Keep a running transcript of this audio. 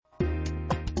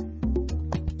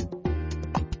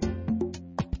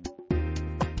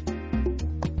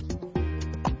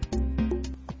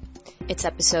It's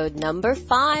episode number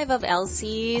 5 of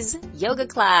Elsie's yoga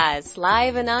class,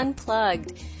 live and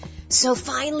unplugged. So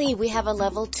finally, we have a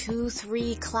level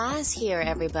 2-3 class here,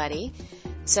 everybody.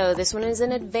 So this one is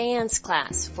an advanced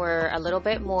class for a little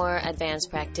bit more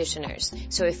advanced practitioners.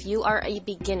 So if you are a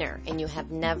beginner and you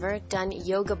have never done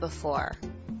yoga before,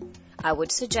 I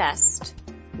would suggest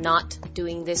not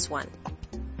doing this one.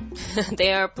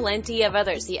 There are plenty of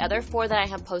others. The other 4 that I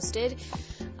have posted,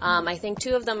 I think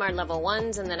 2 of them are level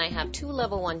 1s, and then I have 2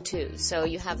 level 1-2s. So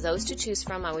you have those to choose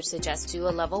from. I would suggest do a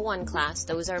level 1 class.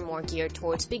 Those are more geared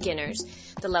towards beginners.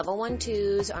 The level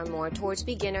 1-2s are more towards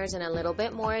beginners and a little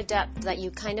bit more adept, that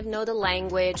you kind of know the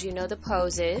language, you know the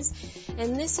poses.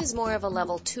 And this is more of a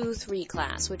level 2-3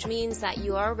 class, which means that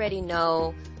you already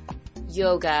know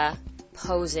yoga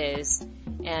poses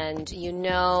and you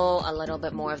know a little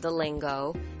bit more of the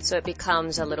lingo, so it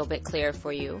becomes a little bit clearer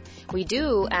for you. We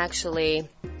do actually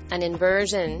an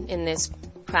inversion in this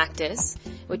practice,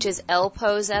 which is L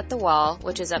pose at the wall,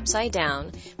 which is upside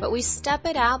down, but we step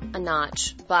it up a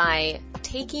notch by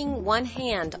taking one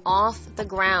hand off the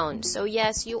ground. So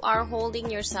yes, you are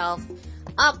holding yourself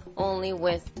up only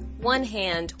with one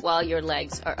hand while your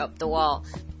legs are up the wall.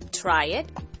 Try it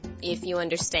if you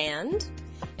understand.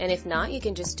 And if not, you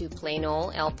can just do plain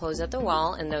old L pose at the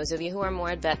wall. And those of you who are more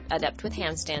adept with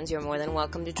handstands, you're more than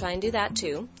welcome to try and do that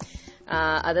too.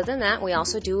 Other than that, we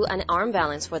also do an arm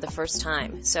balance for the first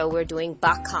time. So we're doing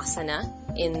Bakasana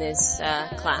in this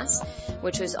class,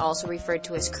 which is also referred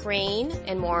to as crane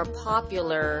and more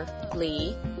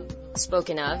popularly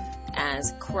spoken of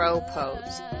as crow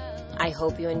pose. I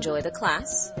hope you enjoy the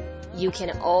class. You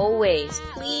can always,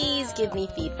 please give me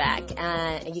feedback.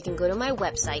 You can go to my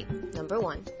website, number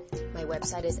 1. My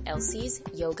website is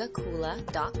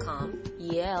elsiesyogaKula.com,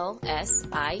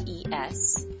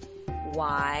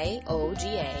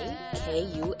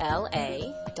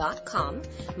 ELSIESYOGAKULA.com.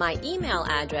 My email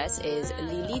address is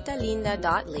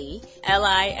lilitalinda.li,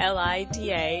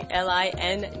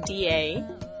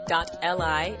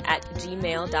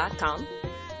 LILITALINDA.li@gmail.com.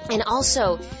 And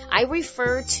also, I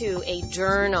refer to a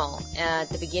journal at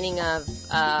the beginning of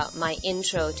my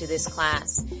intro to this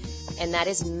class, and that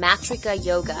is Matrika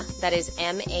Yoga. That is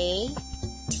MATRIKA,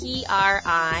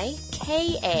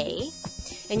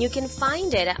 and you can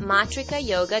find it at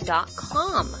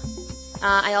matrikayoga.com.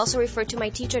 I also refer to my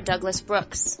teacher, Douglas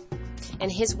Brooks,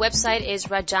 and his website is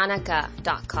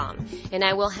rajanaka.com, and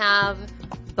I will have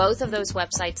both of those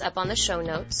websites up on the show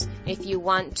notes if you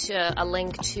want a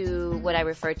link to what I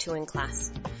referred to in class.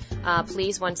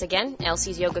 Please, once again,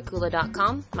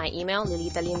 elsiesyogaKula.com, my email,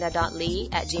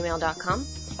 lilitalinda.li@gmail.com.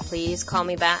 Please call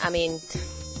me back,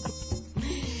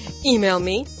 email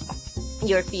me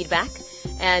your feedback.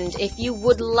 And if you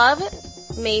would love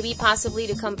maybe possibly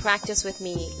to come practice with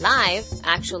me live,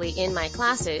 actually in my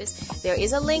classes, there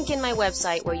is a link in my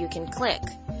website where you can click.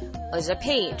 There's a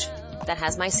page that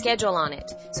has my schedule on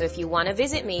it. So if you want to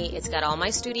visit me, it's got all my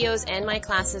studios and my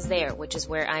classes there, which is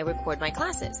where I record my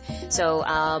classes. So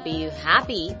I'll be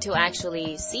happy to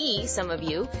actually see some of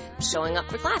you showing up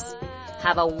for class.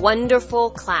 Have a wonderful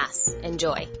class.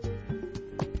 Enjoy.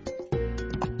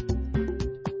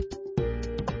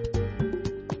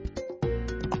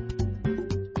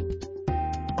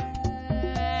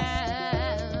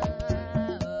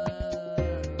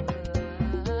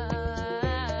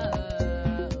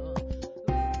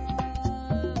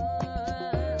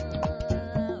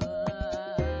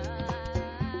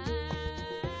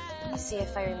 See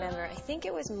if I remember. I think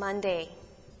it was Monday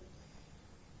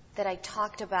that I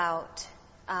talked about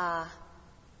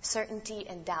certainty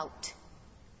and doubt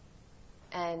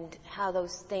and how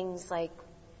those things, like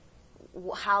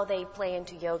how they play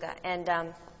into yoga. And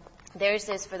there's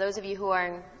this, for those of you who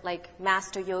are like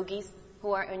master yogis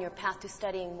who are on your path to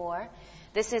studying more,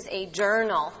 this is a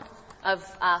journal of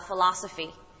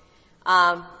philosophy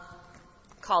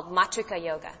called Matrika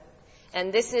Yoga.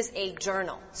 And this is a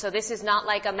journal. So this is not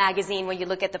like a magazine where you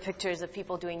look at the pictures of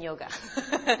people doing yoga.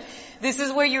 This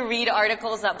is where you read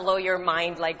articles that blow your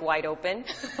mind like wide open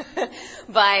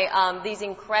by these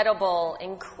incredible,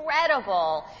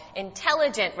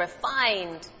 intelligent,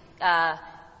 refined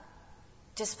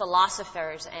just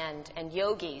philosophers and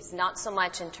yogis, not so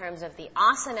much in terms of the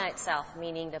asana itself,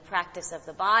 meaning the practice of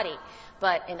the body,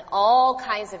 but in all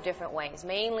kinds of different ways,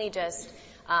 mainly just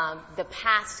the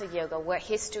paths to yoga, what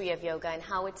history of yoga, and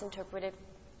how it's interpreted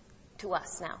to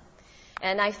us now.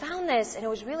 And I found this, and it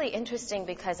was really interesting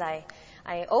because I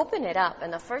open it up,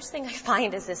 and the first thing I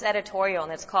find is this editorial,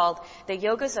 and it's called The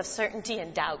Yogas of Certainty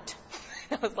and Doubt.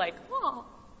 I was like, oh.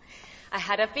 I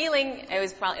had a feeling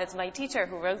it's my teacher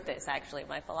who wrote this, actually,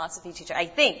 my philosophy teacher. I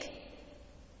think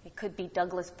it could be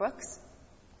Douglas Brooks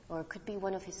Or it could be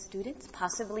one of his students,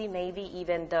 possibly maybe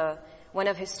even one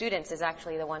of his students is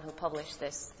actually the one who published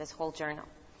this whole journal.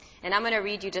 And I'm going to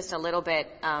read you just a little bit.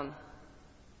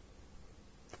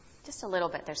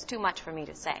 There's too much for me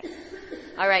to say.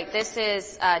 All right, this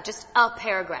is just a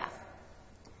paragraph.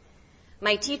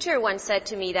 My teacher once said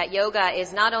to me that yoga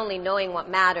is not only knowing what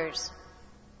matters,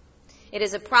 it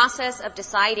is a process of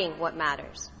deciding what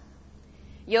matters.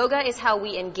 Yoga is how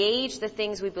we engage the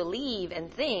things we believe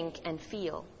and think and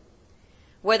feel.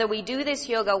 Whether we do this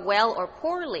yoga well or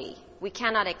poorly, we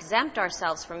cannot exempt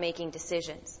ourselves from making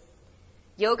decisions.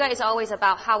 Yoga is always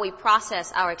about how we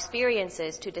process our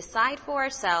experiences to decide for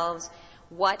ourselves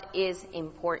what is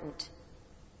important.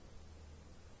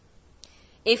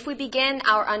 If we begin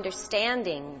our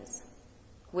understandings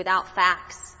without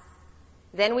facts,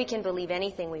 then we can believe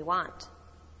anything we want,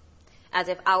 as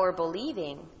if our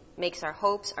believing makes our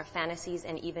hopes, our fantasies,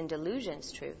 and even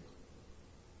delusions true.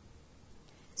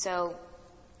 So,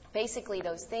 basically,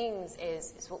 those things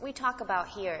is what we talk about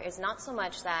here is not so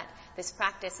much that this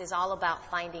practice is all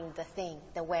about finding the thing,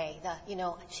 the way,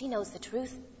 she knows the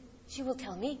truth, she will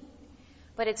tell me.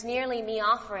 But it's merely me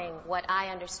offering what I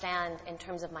understand in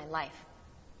terms of my life.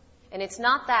 And it's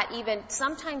not that even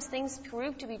sometimes things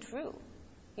prove to be true,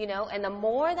 and the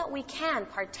more that we can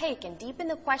partake and deepen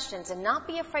the questions and not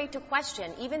be afraid to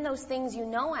question even those things you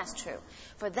know as true,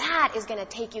 for that is going to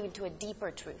take you into a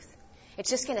deeper truth. It's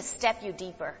just going to step you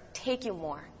deeper, take you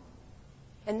more.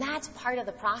 And that's part of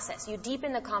the process. You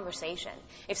deepen the conversation.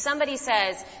 If somebody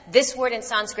says, this word in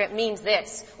Sanskrit means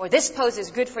this, or this pose is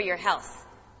good for your health,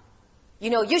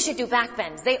 you should do back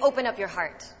bends. They open up your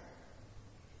heart.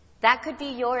 That could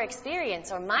be your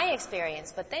experience or my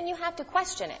experience, but then you have to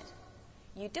question it.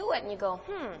 You do it and you go,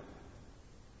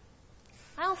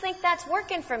 I don't think that's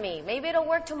working for me. Maybe it'll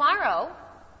work tomorrow.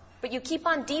 But you keep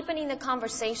on deepening the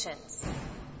conversations.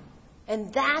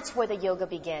 And that's where the yoga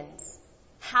begins.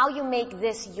 How you make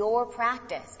this your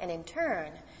practice, and in turn,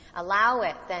 allow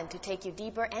it then to take you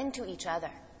deeper and to each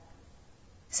other.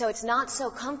 So it's not so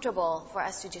comfortable for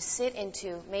us to just sit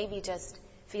into maybe just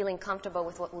feeling comfortable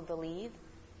with what we believe,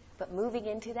 but moving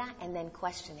into that and then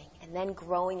questioning and then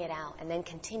growing it out and then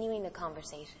continuing the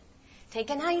conversation. Take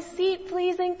a nice seat,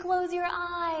 please, and close your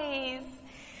eyes.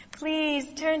 Please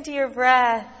turn to your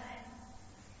breath.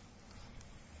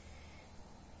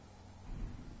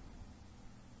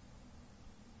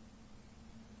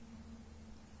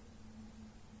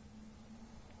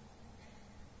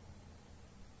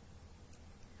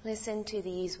 Listen to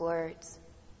these words.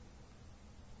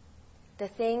 The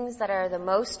things that are the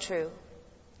most true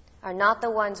are not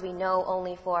the ones we know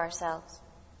only for ourselves,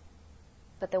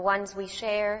 but the ones we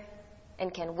share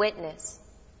and can witness,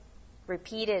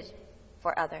 repeated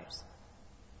for others.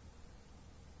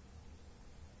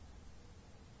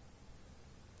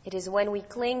 It is when we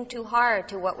cling too hard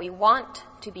to what we want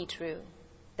to be true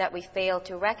that we fail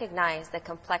to recognize the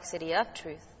complexity of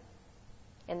truth,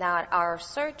 and that our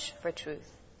search for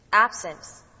truth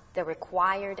absents the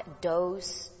required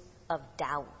dose of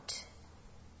doubt.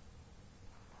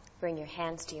 Bring your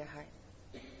hands to your heart.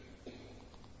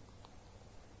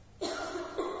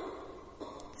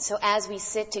 So as we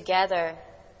sit together,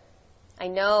 I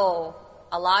know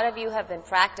a lot of you have been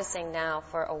practicing now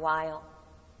for a while.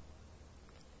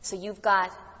 So you've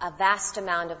got a vast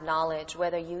amount of knowledge,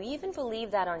 whether you even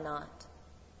believe that or not.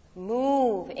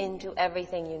 Move into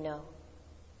everything you know.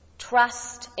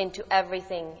 Trust into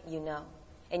everything you know.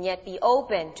 And yet be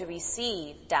open to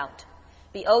receive doubt.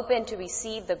 Be open to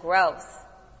receive the growth.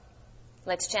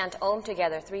 Let's chant Om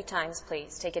together 3 times,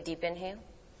 please. Take a deep inhale.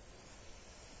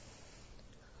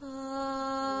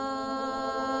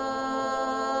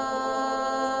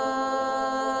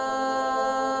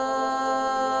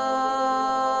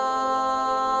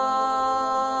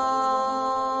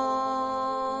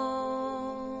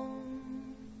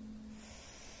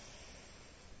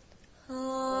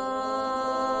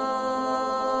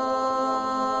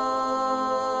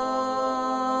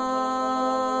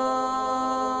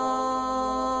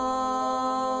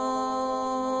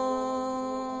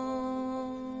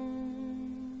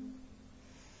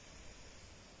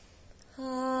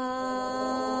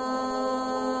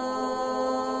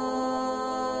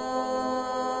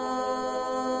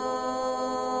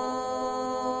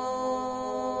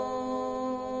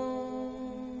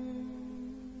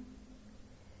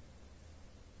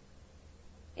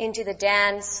 Into the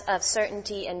dance of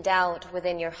certainty and doubt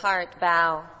within your heart,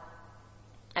 bow,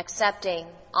 accepting,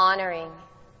 honoring,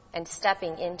 and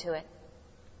stepping into it.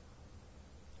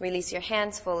 Release your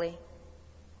hands fully.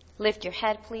 Lift your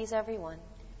head, please, everyone.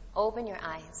 Open your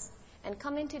eyes and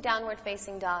come into downward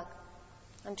facing dog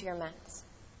onto your mats.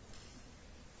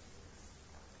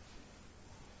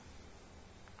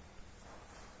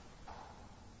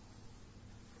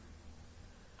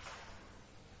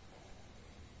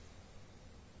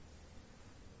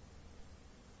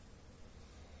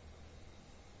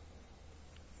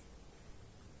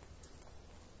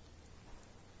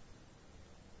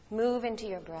 Move into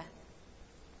your breath.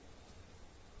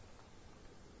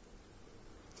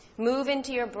 Move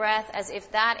into your breath as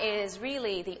if that is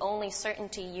really the only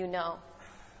certainty you know.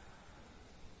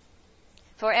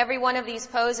 For every one of these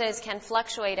poses can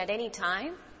fluctuate at any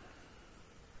time.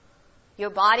 Your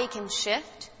body can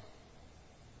shift.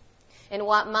 And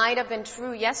what might have been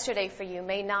true yesterday for you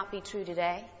may not be true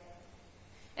today.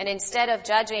 And instead of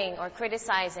judging or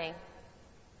criticizing,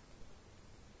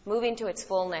 move into its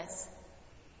fullness.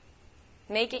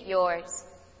 Make it yours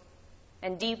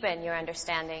and deepen your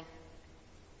understanding.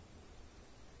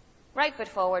 Right foot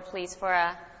forward, please, for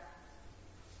a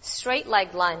straight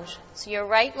leg lunge. So your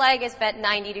right leg is bent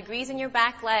 90 degrees and your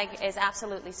back leg is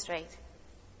absolutely straight.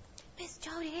 Miss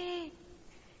Jody,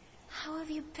 how have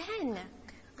you been?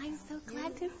 I'm so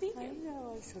glad to see you. I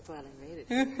know, I'm so glad I made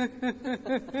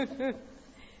it.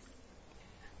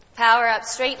 Power up,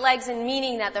 straight legs, and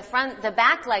meaning that the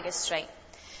back leg is straight.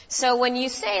 So when you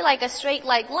say like a straight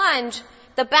leg lunge,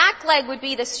 the back leg would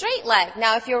be the straight leg.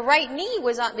 Now if your left knee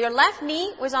was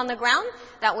on the ground,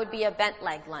 that would be a bent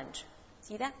leg lunge.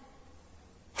 See that?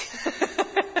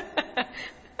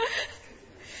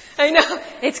 I know,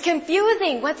 it's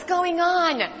confusing. What's going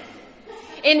on?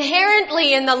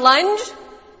 Inherently in the lunge,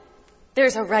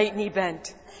 there's a right knee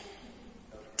bent.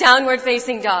 Downward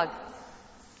facing dog.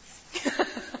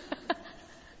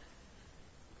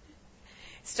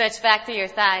 Stretch back through your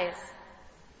thighs.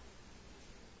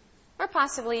 Or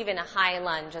possibly even a high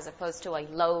lunge as opposed to a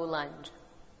low lunge.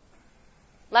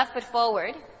 Left foot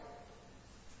forward.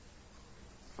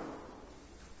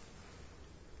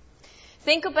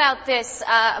 Think about this,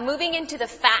 moving into the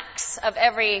facts of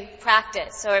every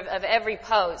practice or of every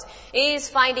pose is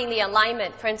finding the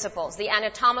alignment principles, the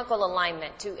anatomical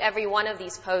alignment to every one of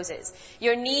these poses.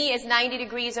 Your knee is 90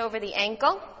 degrees over the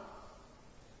ankle.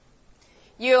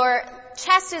 Your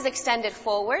chest is extended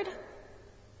forward.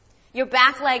 Your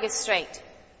back leg is straight.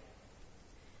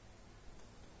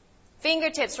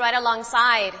 Fingertips right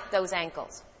alongside those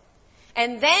ankles.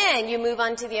 And then you move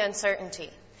on to the uncertainty.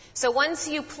 So once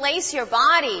you place your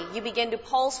body, you begin to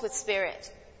pulse with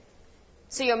spirit.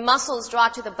 So your muscles draw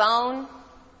to the bone.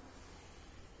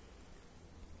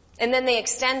 And then they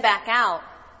extend back out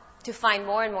to find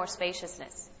more and more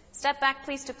spaciousness. Step back,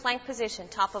 please, to plank position,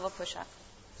 top of a push-up.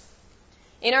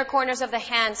 Inner corners of the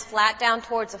hands flat down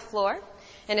towards the floor.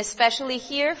 And especially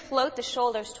here, float the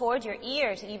shoulders toward your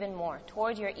ears even more.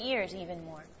 Toward your ears even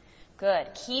more. Good.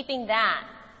 Keeping that.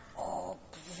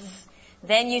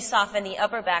 Then you soften the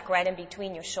upper back right in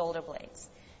between your shoulder blades.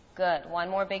 Good. One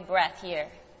more big breath here.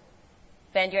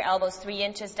 Bend your elbows 3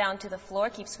 inches down to the floor.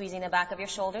 Keep squeezing the back of your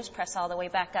shoulders. Press all the way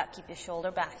back up. Keep your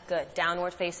shoulder back. Good.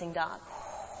 Downward facing dog.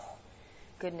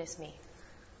 Goodness me.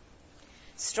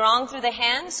 Strong through the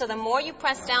hands, so the more you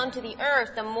press down to the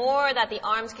earth, the more that the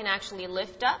arms can actually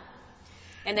lift up.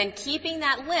 And then keeping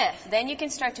that lift, then you can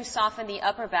start to soften the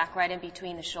upper back right in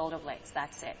between the shoulder blades.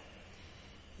 That's it.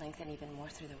 Lengthen even more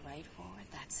through the right forward.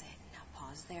 That's it. Now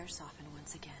pause there. Soften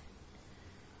once again.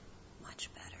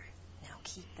 Much better. Now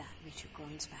keep that. Reach your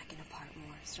groins back and apart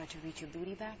more. Start to reach your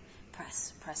booty back.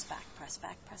 Press back, press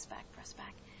back, press back, press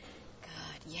back.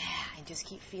 Good. Yeah. And just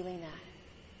keep feeling that.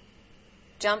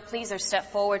 Jump, please, or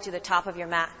step forward to the top of your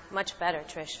mat. Much better,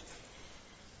 Trish.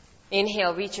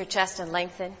 Inhale, reach your chest and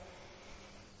lengthen.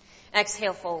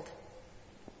 Exhale, fold.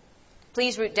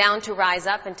 Please root down to rise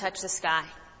up and touch the sky.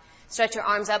 Stretch your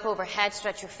arms up overhead,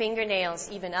 stretch your fingernails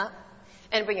even up,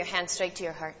 and bring your hands straight to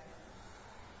your heart.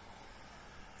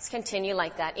 Let's continue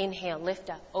like that. Inhale, lift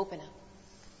up, open up.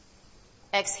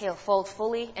 Exhale, fold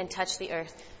fully and touch the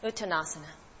earth. Uttanasana.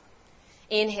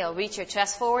 Inhale, reach your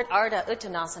chest forward, Ardha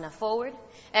Uttanasana forward.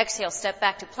 Exhale, step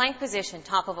back to plank position,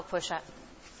 top of a push-up.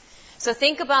 So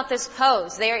think about this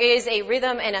pose. There is a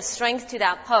rhythm and a strength to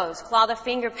that pose. Claw the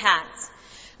finger pads.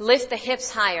 Lift the hips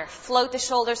higher. Float the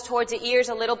shoulders towards the ears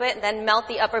a little bit, and then melt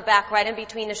the upper back right in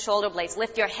between the shoulder blades.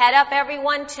 Lift your head up,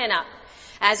 everyone, chin up.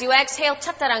 As you exhale,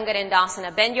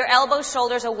 Chaturanga. Bend your elbows,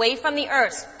 shoulders away from the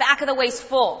earth. Back of the waist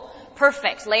full.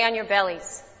 Perfect. Lay on your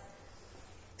bellies.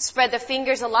 Spread the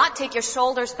fingers a lot. Take your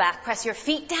shoulders back. Press your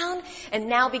feet down. And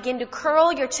now begin to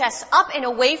curl your chest up and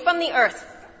away from the earth.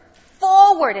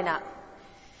 Forward and up.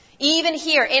 Even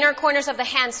here, inner corners of the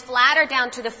hands flatter down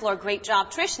to the floor. Great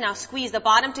job, Trish. Now squeeze the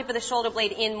bottom tip of the shoulder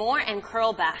blade in more and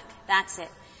curl back. That's it.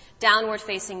 Downward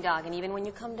facing dog. And even when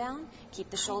you come down, keep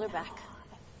the shoulder back.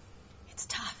 It's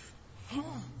tough.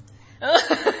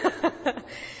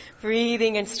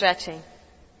 Breathing and stretching.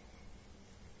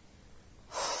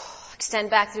 Extend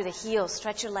back through the heels.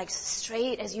 Stretch your legs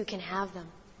straight as you can have them.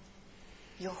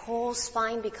 Your whole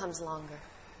spine becomes longer.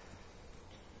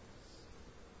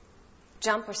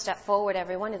 Jump or step forward,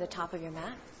 everyone, to the top of your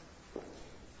mat.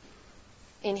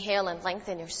 Inhale and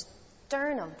lengthen your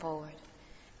sternum forward.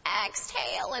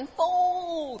 Exhale and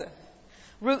fold.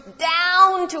 Root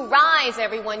down to rise,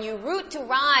 everyone. You root to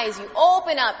rise. You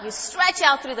open up. You stretch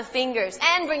out through the fingers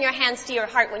and bring your hands to your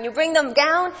heart. When you bring them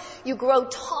down, you grow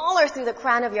taller through the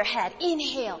crown of your head.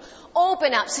 Inhale.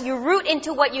 Open up. So you root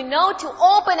into what you know to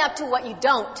open up to what you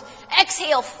don't.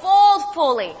 Exhale. Fold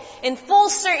fully in full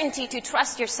certainty to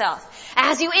trust yourself.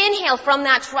 As you inhale from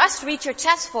that trust, reach your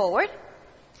chest forward.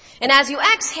 And as you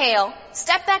exhale,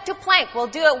 step back to plank. We'll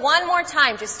do it one more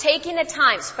time, just taking the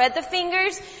time. Spread the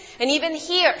fingers, and even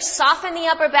here, soften the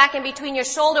upper back in between your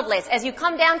shoulder blades. As you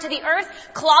come down to the earth,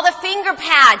 claw the finger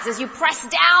pads as you press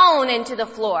down into the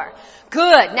floor.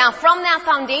 Good. Now from that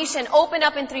foundation, open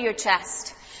up and through your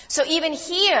chest. So even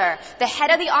here, the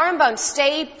head of the arm bone,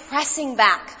 stay pressing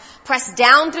back. Press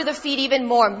down through the feet even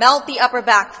more. Melt the upper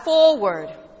back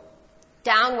forward.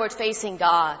 Downward facing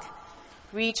dog.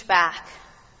 Reach back.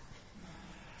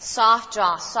 Soft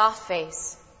jaw, soft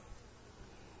face.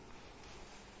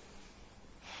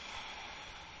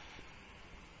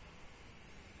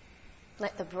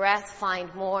 Let the breath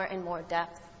find more and more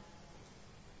depth.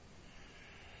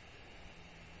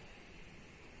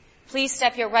 Please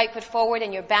step your right foot forward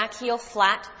and your back heel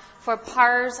flat for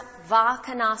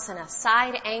Parsvakonasana,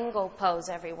 side angle pose,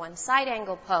 everyone. Side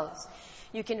angle pose.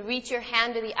 You can reach your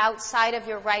hand to the outside of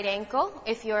your right ankle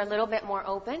if you're a little bit more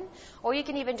open, or you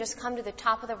can even just come to the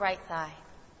top of the right thigh.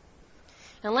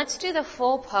 Now let's do the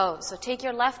full pose. So take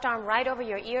your left arm right over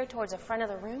your ear towards the front of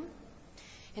the room.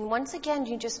 And once again,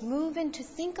 you just move in to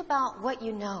think about what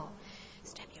you know.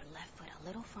 Step your left foot a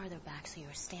little farther back so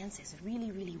your stance is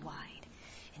really, really wide.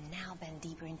 And now bend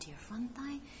deeper into your front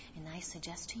thigh. And I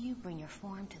suggest to you, bring your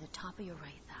forearm to the top of your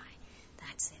right thigh.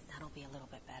 That's it. That'll be a little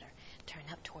bit better. Turn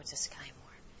up towards the sky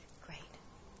more. Great.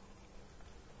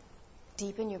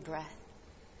 Deepen your breath.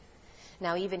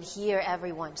 Now even here,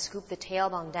 everyone, scoop the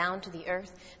tailbone down to the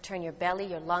earth. Turn your belly,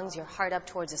 your lungs, your heart up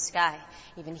towards the sky.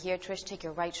 Even here, Trish, take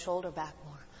your right shoulder back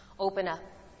more. Open up.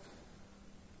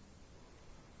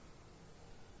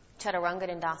 Chaturanga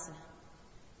Dandasana.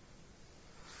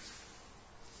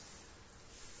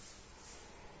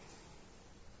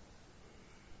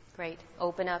 Great.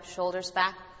 Open up, shoulders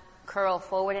back. Curl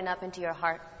forward and up into your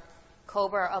heart.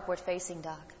 Cobra or upward facing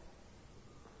dog.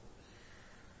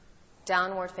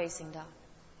 Downward facing dog.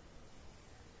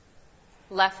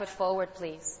 Left foot forward,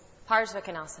 please.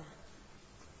 Parsvakonasana.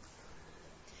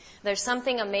 There's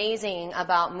something amazing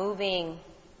about moving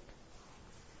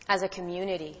as a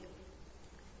community.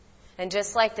 And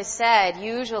just like they said,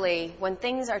 usually when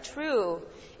things are true,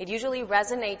 it usually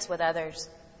resonates with others.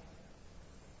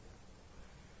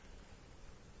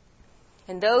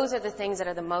 And those are the things that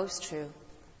are the most true.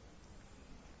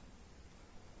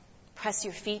 Press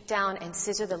your feet down and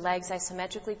scissor the legs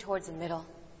isometrically towards the middle.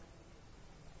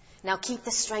 Now keep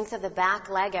the strength of the back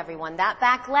leg, everyone. That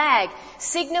back leg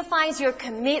signifies your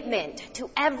commitment to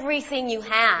everything you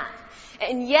have.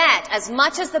 And yet, as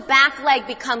much as the back leg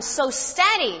becomes so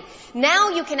steady, now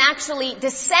you can actually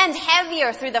descend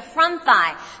heavier through the front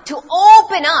thigh to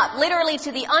open up, literally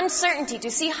to the uncertainty, to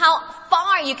see how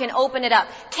far you can open it up.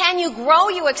 Can you grow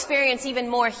your experience even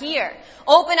more here?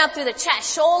 Open up through the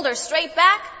chest, shoulders straight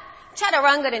back.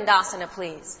 Chaturanga Dandasana,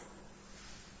 please.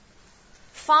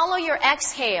 Follow your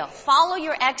exhale. Follow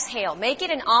your exhale. Make it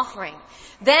an offering.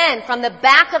 Then, from the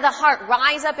back of the heart,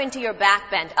 rise up into your back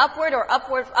bend. Upward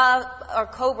or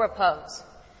cobra pose.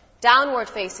 Downward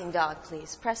facing dog,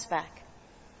 please. Press back.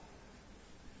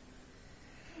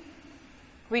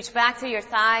 Reach back through your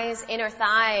thighs, inner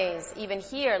thighs. Even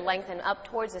here, lengthen up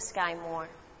towards the sky more.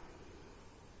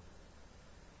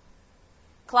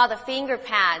 Claw the finger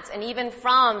pads, and even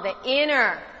from the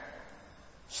inner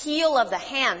heel of the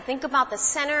hand, think about the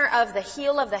center of the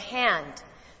heel of the hand,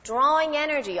 drawing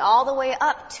energy all the way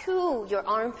up to your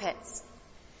armpits,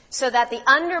 so that the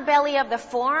underbelly of the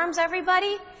forearms,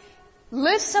 everybody,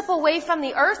 lifts up away from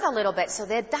the earth a little bit so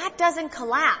that that doesn't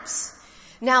collapse.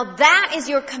 Now that is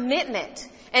your commitment.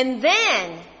 And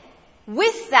then,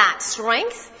 with that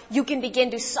strength, you can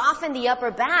begin to soften the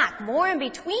upper back more in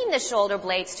between the shoulder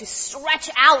blades to stretch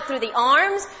out through the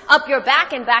arms, up your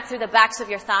back, and back through the backs of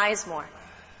your thighs more.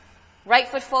 Right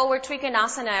foot forward,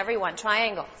 Trikonasana, everyone.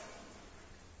 Triangle.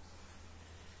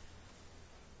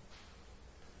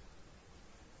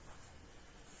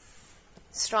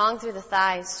 Strong through the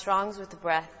thighs, strong with the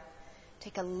breath.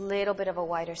 Take a little bit of a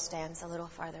wider stance, a little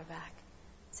farther back.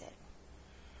 That's it.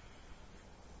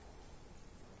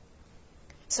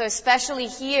 So especially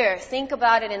here, think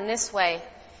about it in this way.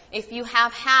 If you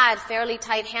have had fairly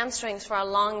tight hamstrings for a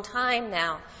long time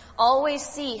now, always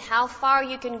see how far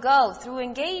you can go through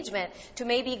engagement to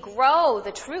maybe grow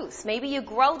the truth. Maybe you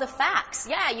grow the facts.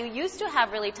 Yeah, you used to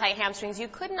have really tight hamstrings. You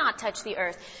could not touch the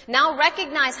earth. Now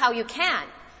recognize how you can.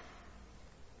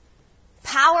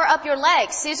 Power up your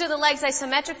legs. Scissor the legs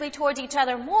isometrically towards each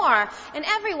other more. And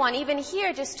everyone, even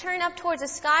here, just turn up towards the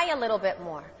sky a little bit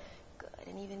more. Good.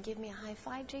 And even give me a high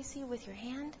five, JC, with your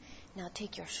hand. Now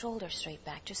take your shoulder straight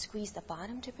back. Just squeeze the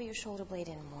bottom tip of your shoulder blade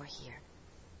in more here.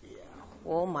 Yeah.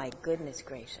 Oh my goodness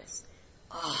gracious.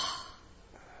 Oh.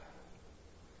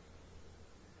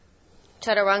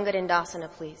 Chaturanga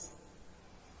Dandasana, please.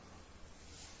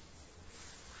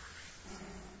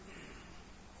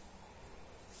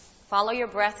 Follow your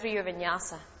breath through your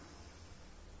vinyasa.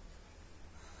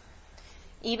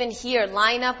 Even here,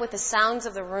 line up with the sounds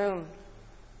of the room.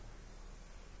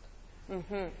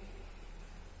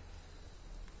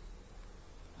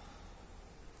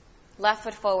 Left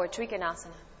foot forward, Trikonasana.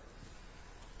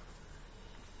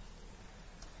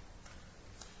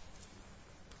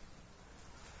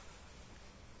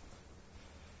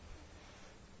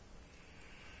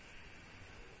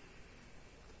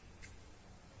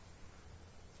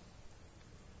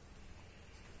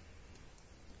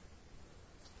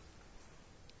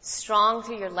 Strong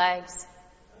through your legs.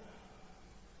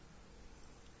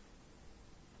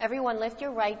 Everyone lift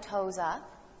your right toes up.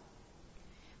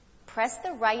 Press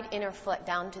the right inner foot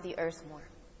down to the earth more.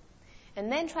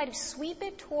 And then try to sweep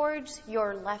it towards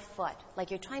your left foot,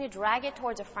 like you're trying to drag it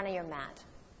towards the front of your mat.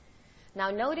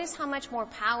 Now notice how much more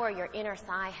power your inner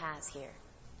thigh has here.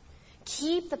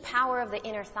 Keep the power of the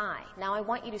inner thigh. Now I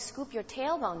want you to scoop your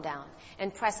tailbone down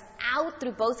and press out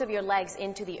through both of your legs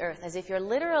into the earth, as if you're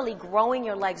literally growing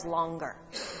your legs longer.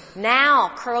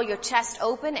 Now curl your chest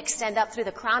open, extend up through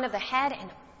the crown of the head, and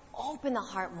open the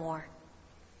heart more.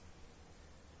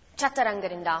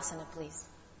 Chaturanga Dandasana, please.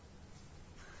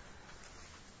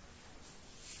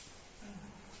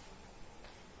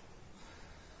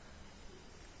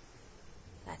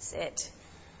 That's it.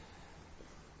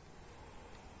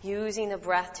 Using the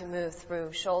breath to move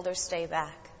through. Shoulders stay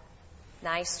back.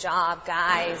 Nice job,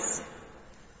 guys.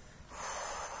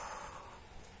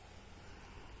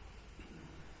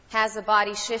 Has the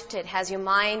body shifted? Has your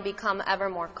mind become ever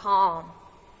more calm?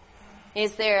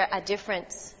 Is there a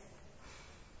difference?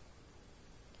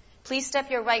 Please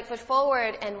step your right foot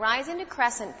forward and rise into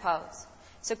crescent pose.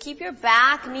 So keep your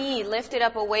back knee lifted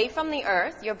up away from the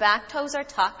earth. Your back toes are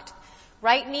tucked.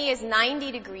 Right knee is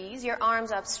 90 degrees. Your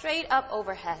arms up straight up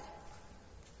overhead.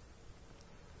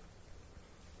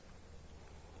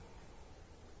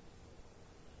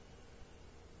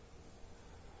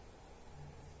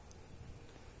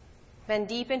 Bend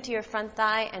deep into your front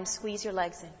thigh and squeeze your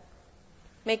legs in.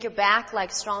 Make your back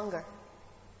leg stronger.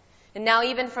 And now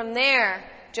even from there,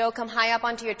 Joe, come high up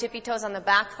onto your tippy toes on the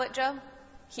back foot, Joe.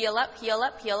 Heel up, heel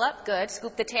up, heel up. Good.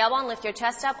 Scoop the tailbone, lift your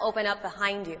chest up, open up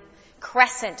behind you.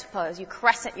 Crescent pose. You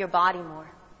crescent your body more.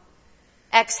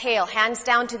 Exhale, hands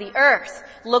down to the earth.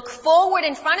 Look forward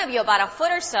in front of you about a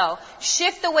foot or so.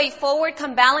 Shift the weight forward,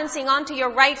 come balancing onto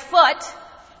your right foot.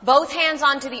 Both hands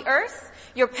onto the earth.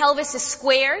 Your pelvis is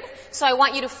squared, so I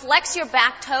want you to flex your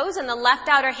back toes and the left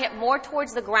outer hip more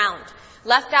towards the ground.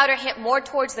 Left outer hip more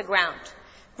towards the ground.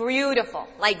 Beautiful.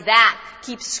 Like that.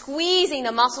 Keep squeezing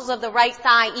the muscles of the right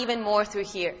thigh even more through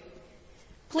here.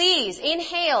 Please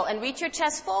inhale and reach your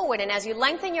chest forward, and as you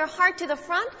lengthen your heart to the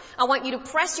front, I want you to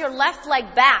press your left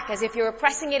leg back as if you were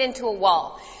pressing it into a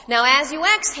wall. Now as you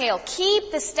exhale, keep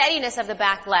the steadiness of the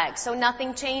back leg so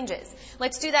nothing changes.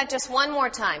 Let's do that just one more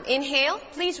time. Inhale,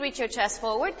 please reach your chest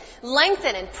forward,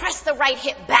 lengthen and press the right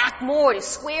hip back more to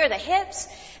square the hips.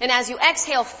 And as you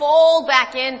exhale, fold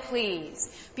back in, please.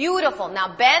 Beautiful.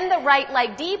 Now bend the right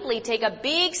leg deeply. Take a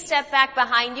big step back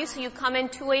behind you so you come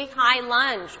into a high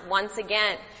lunge once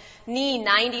again. Knee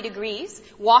 90 degrees.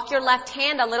 Walk your left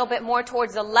hand a little bit more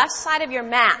towards the left side of your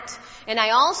mat. And I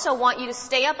also want you to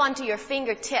stay up onto your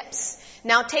fingertips.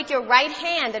 Now take your right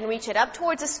hand and reach it up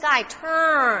towards the sky.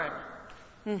 Turn.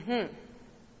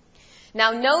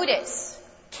 Now notice,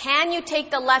 can you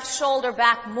take the left shoulder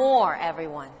back more,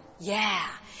 everyone? Yeah.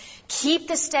 Keep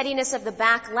the steadiness of the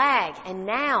back leg, and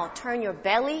now turn your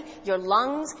belly, your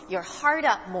lungs, your heart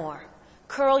up more.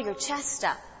 Curl your chest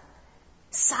up.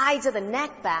 Sides of the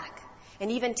neck back.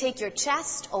 And even take your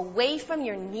chest away from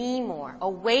your knee more.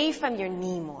 Away from your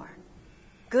knee more.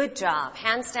 Good job.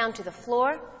 Hands down to the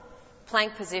floor.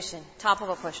 Plank position. Top of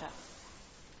a push-up.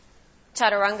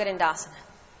 Chaturanga Dandasana.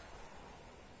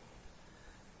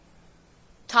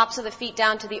 Tops of the feet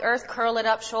down to the earth. Curl it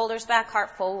up. Shoulders back.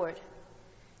 Heart forward.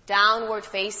 Downward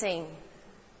facing.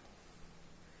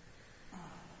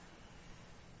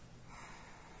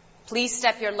 Please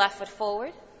step your left foot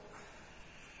forward.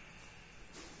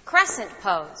 Crescent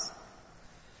pose.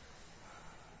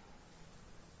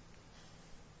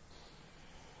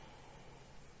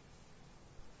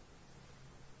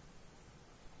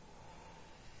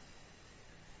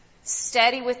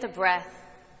 Steady with the breath.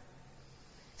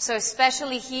 So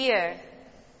especially here,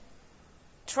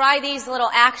 try these little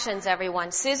actions,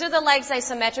 everyone. Scissor the legs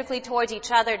isometrically towards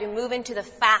each other to move into the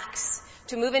facts,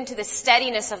 to move into the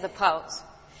steadiness of the pose.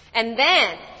 And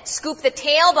then scoop the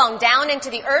tailbone down into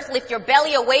the earth, lift your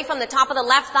belly away from the top of the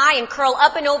left thigh and curl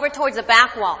up and over towards the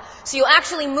back wall. So you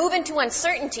actually move into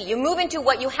uncertainty. You move into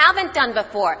what you haven't done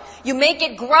before. You make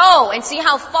it grow and see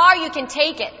how far you can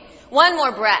take it. One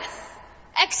more breath.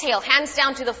 Exhale, hands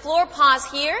down to the floor,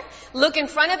 pause here. Look in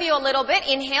front of you a little bit.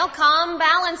 Inhale, come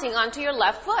balancing onto your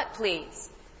left foot, please.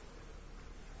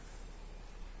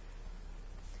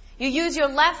 You use your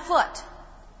left foot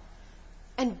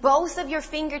and both of your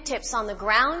fingertips on the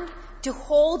ground to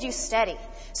hold you steady.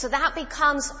 So that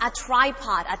becomes a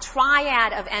tripod, a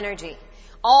triad of energy.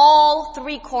 All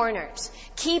three corners.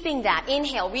 Keeping that.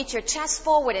 Inhale, reach your chest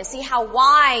forward and see how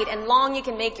wide and long you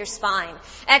can make your spine.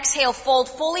 Exhale, fold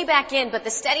fully back in, but the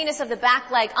steadiness of the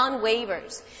back leg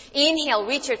unwavers. Inhale,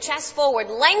 reach your chest forward,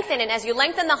 lengthen, and as you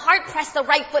lengthen the heart, press the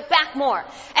right foot back more.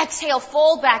 Exhale,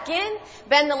 fold back in,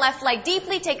 bend the left leg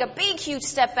deeply, take a big, huge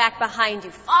step back behind you.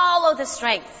 Follow the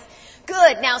strength.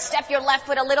 Good. Now step your left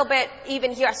foot a little bit,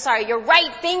 even here, your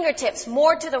right fingertips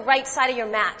more to the right side of your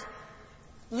mat.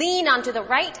 Lean onto the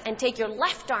right and take your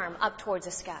left arm up towards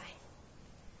the sky.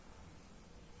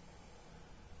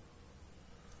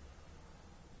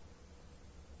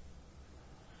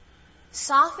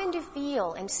 Soften to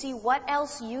feel and see what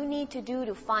else you need to do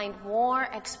to find more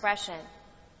expression,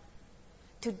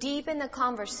 to deepen the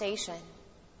conversation.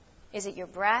 Is it your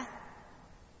breath?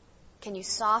 Can you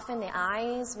soften the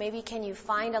eyes? Maybe can you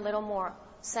find a little more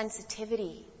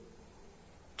sensitivity?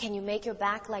 Can you make your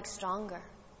back leg stronger?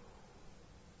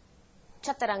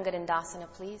 Chaturanga Dandasana,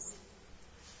 please.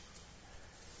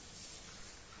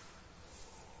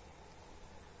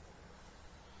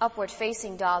 Upward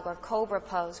facing dog or cobra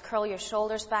pose. Curl your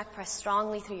shoulders back, press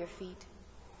strongly through your feet.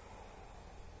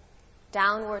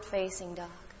 Downward facing dog.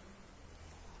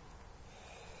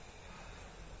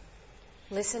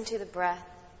 Listen to the breath.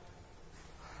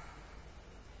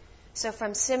 So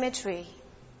from symmetry,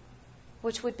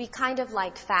 which would be kind of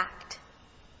like fact,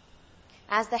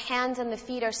 as the hands and the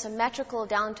feet are symmetrical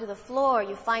down to the floor,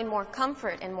 you find more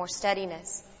comfort and more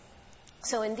steadiness.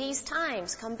 So in these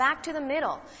times, come back to the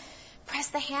middle. Press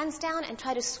the hands down and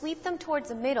try to sweep them towards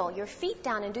the middle. Your feet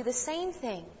down and do the same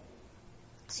thing.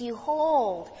 So you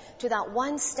hold to that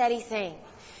one steady thing.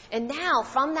 And now,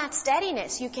 from that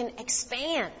steadiness, you can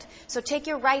expand. So take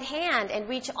your right hand and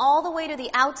reach all the way to the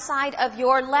outside of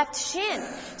your left shin.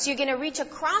 So you're going to reach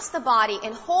across the body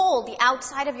and hold the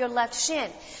outside of your left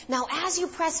shin. Now, as you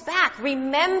press back,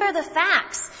 remember the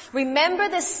facts. Remember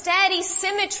the steady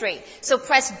symmetry. So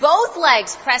press both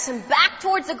legs, press them back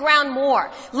towards the ground more.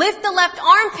 Lift the left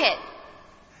armpit.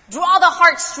 Draw the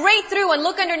heart straight through and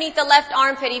look underneath the left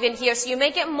armpit even here. So you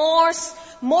make it more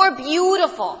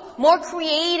beautiful, more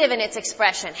creative in its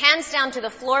expression. Hands down to the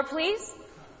floor, please.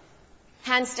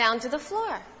 Hands down to the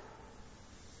floor.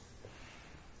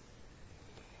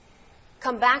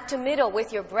 Come back to middle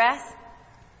with your breath,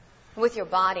 with your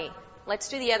body. Let's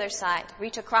do the other side.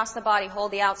 Reach across the body,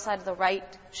 hold the outside of the right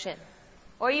shin.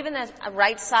 Or even the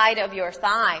right side of your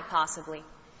thigh, possibly.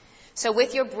 So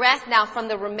with your breath now from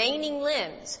the remaining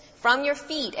limbs, from your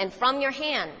feet and from your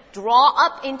hand, draw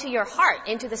up into your heart,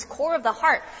 into this core of the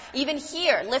heart. Even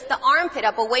here, lift the armpit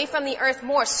up away from the earth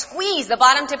more. Squeeze the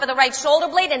bottom tip of the right shoulder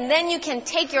blade, and then you can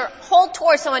take your whole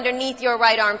torso underneath your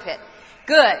right armpit.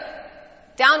 Good.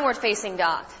 Downward facing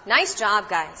dog. Nice job,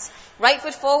 guys. Right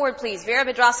foot forward, please.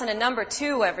 Virabhadrasana number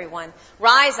 2, everyone.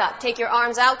 Rise up. Take your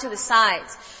arms out to the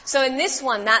sides. So in this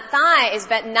one, that thigh is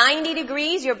bent 90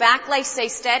 degrees. Your back leg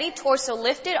stays steady. Torso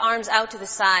lifted. Arms out to the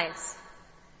sides.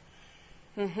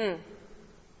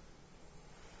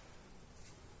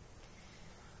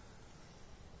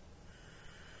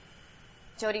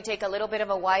 Jody, take a little bit of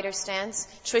a wider stance.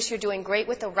 Trish, you're doing great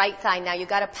with the right thigh. Now you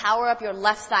got to power up your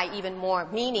left thigh even more,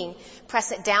 meaning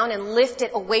press it down and lift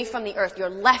it away from the earth. Your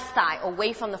left thigh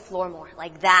away from the floor more,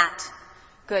 like that.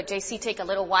 Good. JC, take a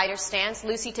little wider stance.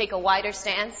 Lucy, take a wider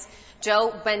stance.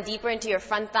 Joe, bend deeper into your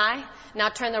front thigh. Now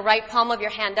turn the right palm of your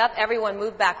hand up. Everyone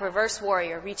move back. Reverse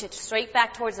warrior. Reach it straight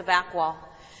back towards the back wall.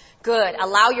 Good.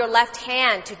 Allow your left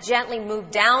hand to gently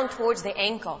move down towards the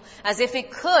ankle, as if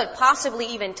it could possibly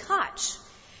even touch.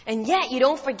 And yet you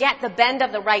don't forget the bend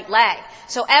of the right leg.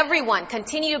 So everyone,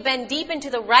 continue to bend deep into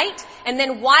the right and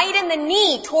then widen the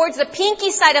knee towards the pinky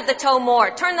side of the toe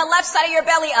more. Turn the left side of your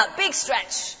belly up. Big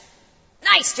stretch.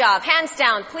 Nice job. Hands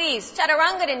down, please.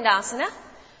 Chaturanga Dandasana.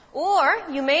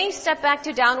 Or you may step back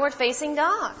to downward facing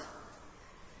dog.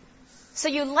 So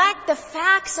you let the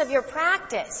facts of your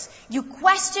practice. You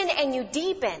question and you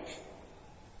deepen.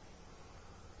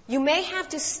 You may have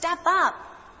to step up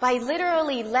by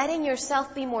literally letting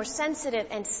yourself be more sensitive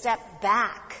and step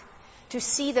back to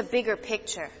see the bigger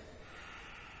picture.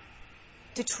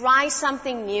 To try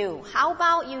something new. How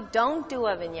about you don't do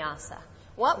a vinyasa?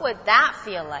 What would that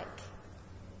feel like?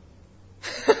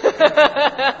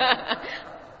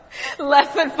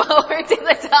 Left foot forward to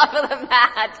the top of the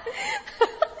mat.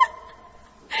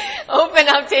 Open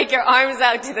up, take your arms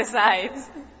out to the sides.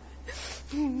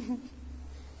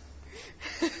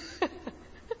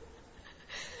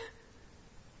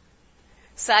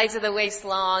 Sides of the waist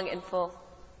long and full.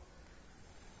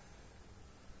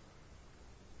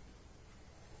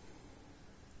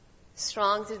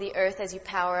 Strong through the earth as you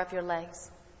power up your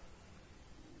legs.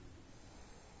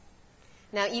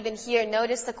 Now even here,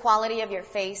 notice the quality of your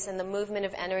face and the movement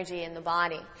of energy in the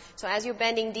body. So as you're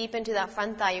bending deep into that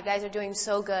front thigh, you guys are doing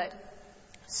so good.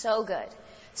 So good.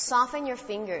 Soften your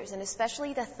fingers and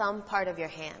especially the thumb part of your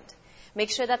hand.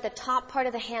 Make sure that the top part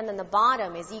of the hand and the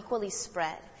bottom is equally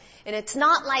spread. And it's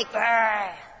not like,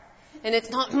 and it's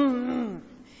not,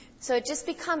 So it just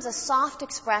becomes a soft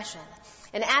expression.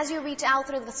 And as you reach out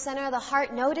through the center of the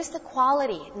heart, notice the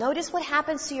quality. Notice what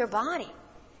happens to your body.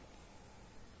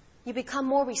 You become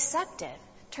more receptive.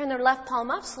 Turn the left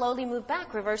palm up, slowly move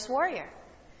back, reverse warrior.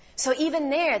 So even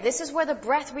there, this is where the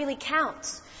breath really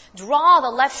counts. Draw the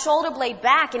left shoulder blade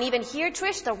back, and even here,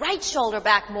 Trish, the right shoulder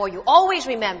back more. You always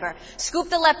remember. Scoop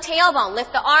the left tailbone,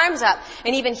 lift the arms up.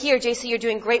 And even here, JC, you're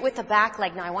doing great with the back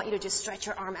leg. Now I want you to just stretch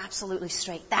your arm absolutely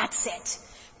straight. That's it.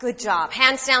 Good job.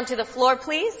 Hands down to the floor,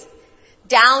 please.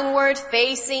 Downward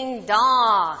facing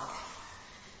dog.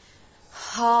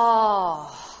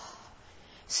 Oh.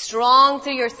 Strong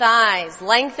through your thighs.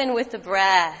 Lengthen with the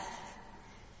breath.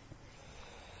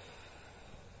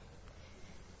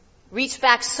 Reach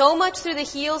back so much through the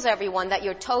heels, everyone, that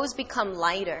your toes become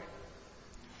lighter.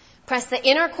 Press the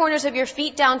inner corners of your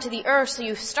feet down to the earth so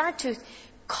you start to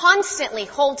constantly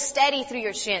hold steady through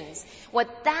your shins.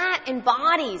 What that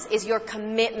embodies is your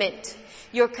commitment.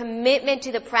 Your commitment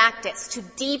to the practice, to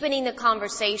deepening the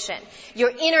conversation. Your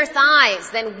inner thighs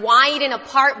then widen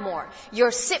apart more.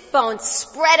 Your sit bones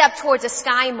spread up towards the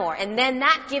sky more. And then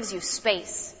that gives you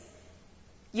space.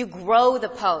 You grow the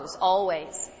pose,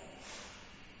 always.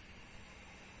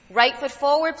 Right foot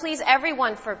forward, please,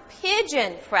 everyone, for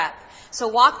pigeon prep. So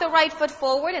walk the right foot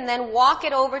forward and then walk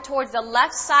it over towards the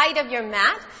left side of your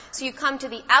mat so you come to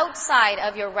the outside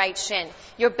of your right shin.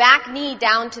 Your back knee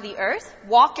down to the earth.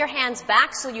 Walk your hands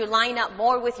back so you line up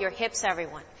more with your hips,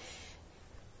 everyone.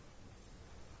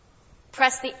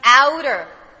 Press the outer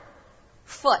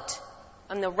foot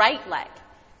on the right leg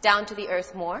down to the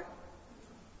earth more.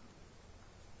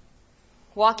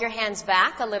 Walk your hands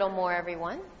back a little more,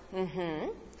 everyone.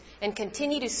 And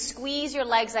continue to squeeze your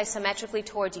legs isometrically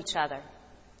towards each other.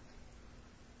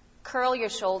 Curl your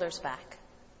shoulders back.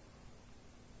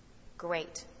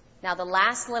 Great. Now the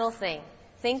last little thing.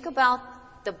 Think about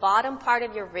the bottom part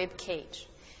of your rib cage.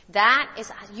 That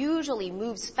is usually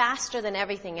moves faster than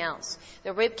everything else.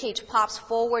 The rib cage pops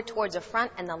forward towards the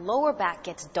front and the lower back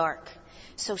gets dark.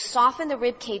 So soften the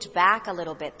rib cage back a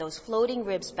little bit, those floating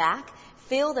ribs back.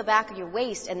 Fill the back of your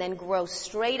waist and then grow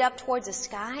straight up towards the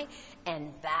sky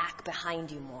and back behind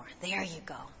you more. There you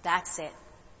go. That's it.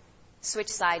 Switch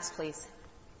sides, please.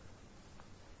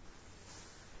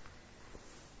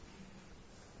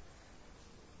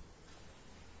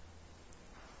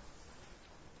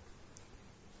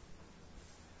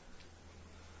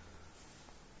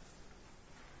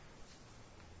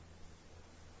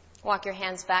 Walk your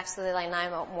hands back so they line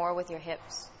up more with your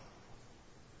hips.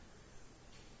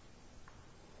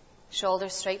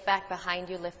 Shoulders straight back behind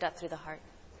you, lift up through the heart.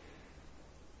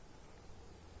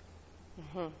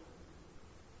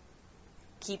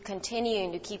 Keep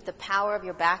continuing to keep the power of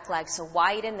your back leg. So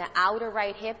widen the outer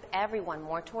right hip, everyone,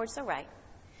 more towards the right.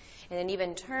 And then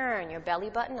even turn your belly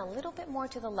button a little bit more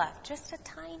to the left, just a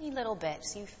tiny little bit.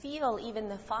 So you feel even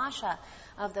the fascia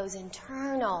of those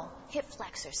internal hip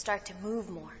flexors start to move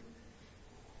more.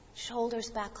 Shoulders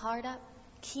back hard up.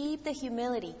 Keep the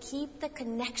humility. Keep the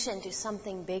connection to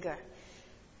something bigger.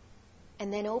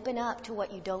 And then open up to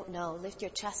what you don't know. Lift your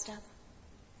chest up.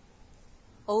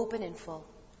 Open and full.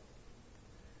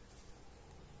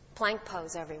 Plank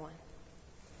pose, everyone.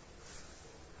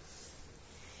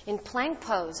 In plank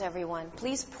pose, everyone,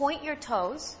 please point your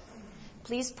toes.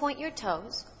 Please point your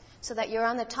toes so that you're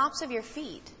on the tops of your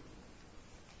feet.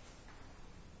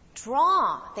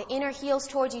 Draw the inner heels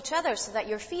towards each other so that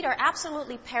your feet are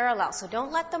absolutely parallel. So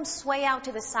don't let them sway out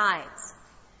to the sides.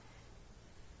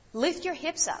 Lift your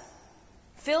hips up.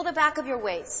 Fill the back of your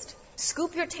waist.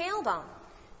 Scoop your tailbone.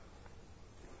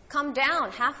 Come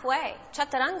down halfway.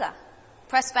 Chaturanga.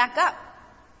 Press back up.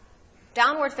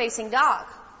 Downward facing dog.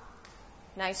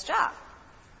 Nice job.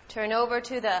 Turn over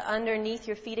to the underneath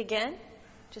your feet again,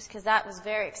 just because that was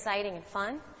very exciting and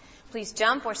fun. Please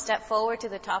jump or step forward to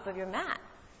the top of your mat.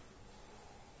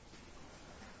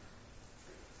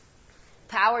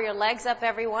 Power your legs up,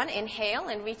 everyone. Inhale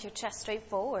and reach your chest straight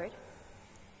forward.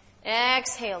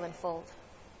 Exhale and fold.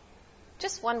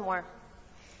 Just one more.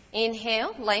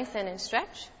 Inhale, lengthen and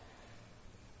stretch.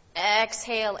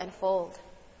 Exhale and fold.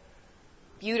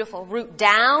 Beautiful. Root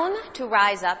down to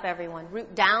rise up, everyone.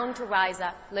 Root down to rise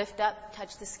up. Lift up,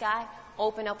 touch the sky,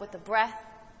 open up with the breath,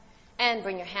 and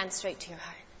bring your hands straight to your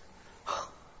heart.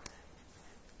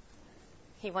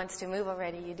 He wants to move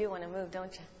already. You do want to move,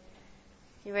 don't you?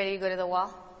 You ready to go to the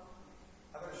wall?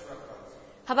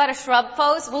 How about a shrub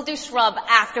pose? We'll do shrub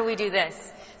after we do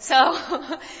this. So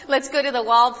let's go to the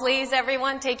wall, please,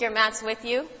 everyone. Take your mats with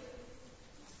you.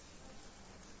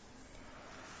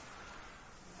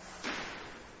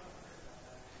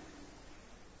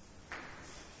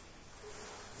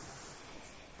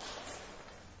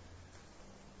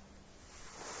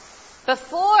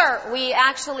 Before we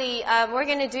actually, we're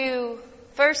going to do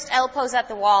first L pose at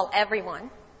the wall, everyone.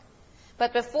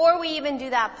 But before we even do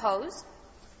that pose,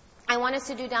 I want us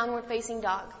to do downward facing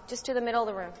dog, just to the middle of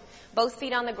the room. Both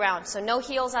feet on the ground, so no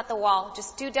heels at the wall.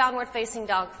 Just do downward facing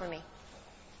dog for me.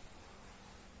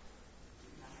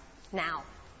 Now.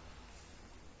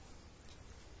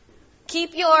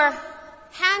 Keep your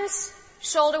hands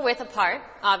shoulder width apart,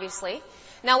 obviously.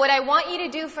 Now what I want you to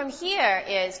do from here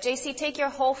is, JC, take your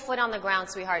whole foot on the ground,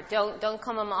 sweetheart. Don't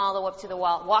come all the way up to the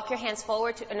wall. Walk your hands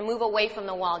forward and move away from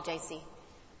the wall, JC.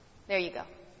 There you go.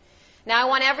 Now I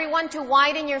want everyone to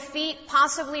widen your feet,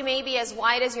 possibly maybe as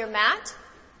wide as your mat.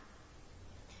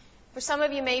 For some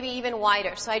of you, maybe even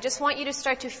wider. So I just want you to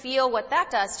start to feel what that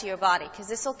does to your body, because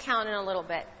this will count in a little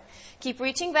bit. Keep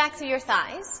reaching back through your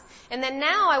thighs. And then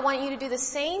now I want you to do the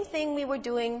same thing we were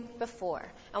doing before.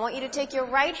 I want you to take your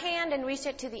right hand and reach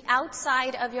it to the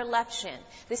outside of your left shin,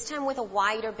 this time with a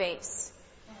wider base.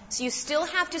 So you still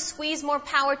have to squeeze more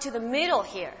power to the middle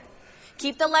here.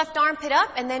 Keep the left armpit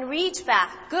up and then reach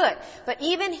back. Good. But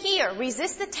even here,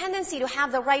 resist the tendency to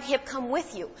have the right hip come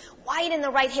with you. Widen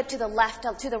the right hip to the left,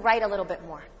 to the right a little bit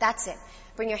more. That's it.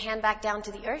 Bring your hand back down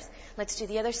to the earth. Let's do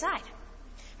the other side.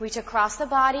 Reach across the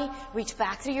body, reach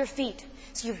back through your feet.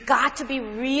 So you've got to be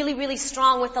really, really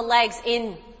strong with the legs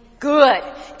in. Good.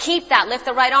 Keep that. Lift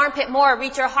the right armpit more.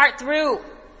 Reach your heart through.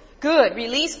 Good.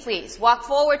 Release, please. Walk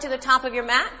forward to the top of your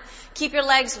mat. Keep your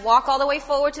legs, walk all the way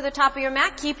forward to the top of your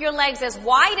mat. Keep your legs as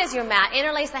wide as your mat.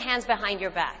 Interlace the hands behind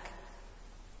your back.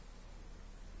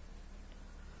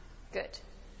 Good.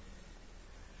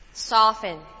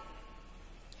 Soften. All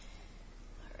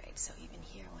right, so even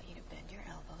here, I want you to bend your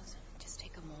elbows. Just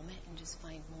take a moment and just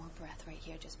find more breath right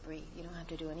here. Just breathe. You don't have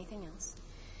to do anything else.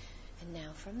 And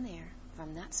now from there,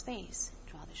 from that space,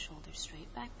 draw the shoulders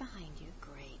straight back behind you.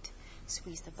 Great.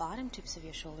 Squeeze the bottom tips of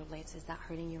your shoulder blades. Is that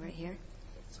hurting you right here?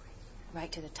 Right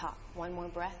to the top. One more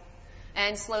breath.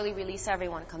 And slowly release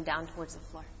everyone. Come down towards the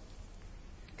floor.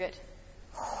 Good.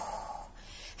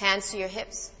 Hands to your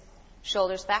hips.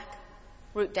 Shoulders back.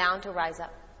 Root down to rise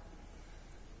up.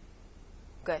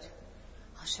 Good.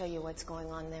 I'll show you what's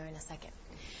going on there in a second.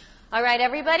 All right,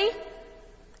 everybody.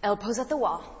 L pose at the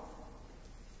wall.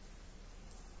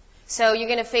 So you're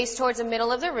going to face towards the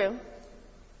middle of the room.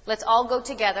 Let's all go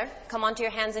together. Come onto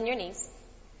your hands and your knees.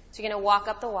 So you're going to walk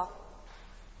up the wall.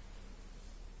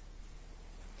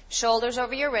 Shoulders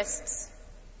over your wrists.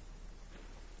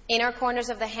 Inner corners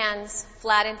of the hands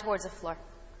flatten towards the floor.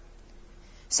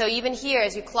 So even here,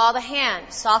 as you claw the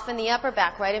hand, soften the upper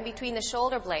back right in between the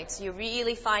shoulder blades. So you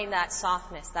really find that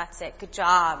softness. That's it. Good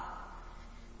job.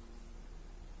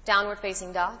 Downward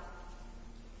facing dog.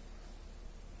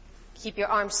 Keep your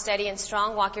arms steady and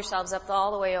strong. Walk yourselves up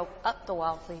all the way up the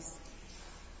wall, please.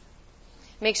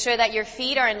 Make sure that your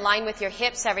feet are in line with your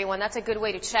hips, everyone. That's a good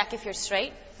way to check if you're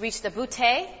straight. Reach the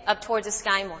butte up towards the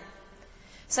sky more.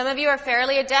 Some of you are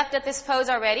fairly adept at this pose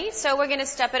already, so we're going to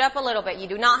step it up a little bit. You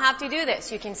do not have to do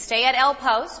this. You can stay at L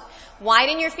pose.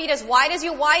 Widen your feet as wide as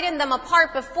you widened them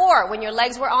apart before when your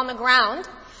legs were on the ground.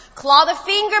 Claw the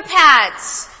finger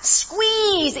pads.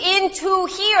 Squeeze into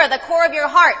here, the core of your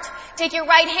heart. Take your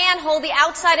right hand, hold the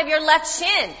outside of your left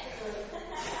shin.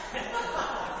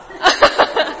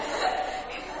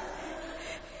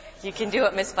 You can do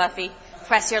it, Miss Buffy.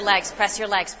 Press your legs, press your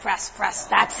legs, press, press.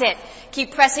 That's it.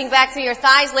 Keep pressing back through your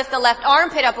thighs. Lift the left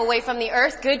armpit up away from the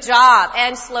earth. Good job.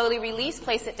 And slowly release.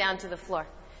 Place it down to the floor.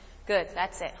 Good.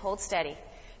 That's it. Hold steady.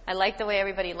 I like the way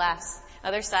everybody laughs.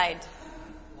 Other side.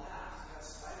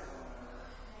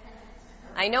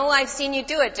 I know I've seen you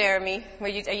do it, Jeremy. Are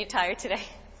you tired today?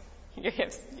 Your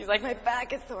hips. She's like, my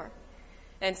back is sore.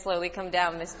 And slowly come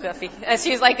down, Miss Buffy. And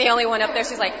she's like the only one up there.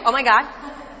 She's like, oh my God.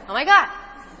 Oh my God.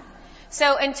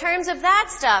 So in terms of that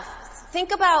stuff,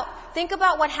 think about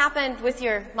what happened with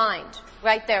your mind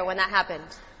right there when that happened.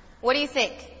 What do you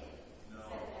think?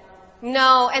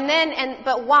 No.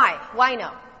 But why? Why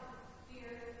no?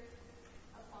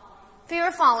 Fear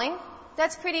of falling.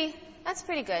 That's pretty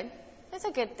good. That's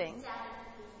a good thing.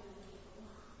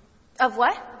 Of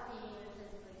what?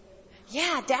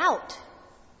 Yeah, doubt.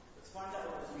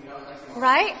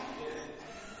 Right?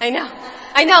 I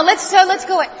know. Let's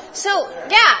go. So,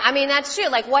 yeah, I mean, that's true.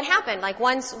 Like, what happened? Like,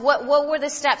 what were the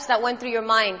steps that went through your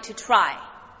mind to try?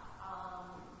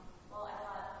 Well, I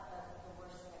thought that the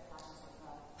worst thing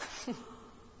that happened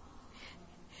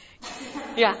was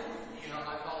that. Yeah. I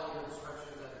followed your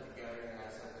instructions at the beginning, and I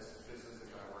said, this isn't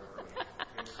going to work for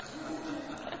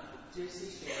me.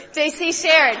 JC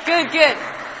shared. Good.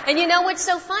 And you know what's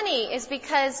so funny is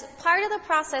because part of the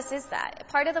process is that.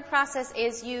 Part of the process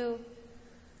is you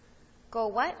go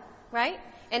what? Right?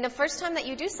 And the first time that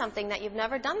you do something that you've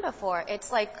never done before,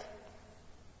 it's like,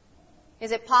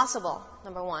 is it possible?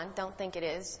 Number one, don't think it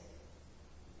is.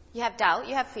 You have doubt,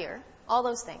 you have fear, all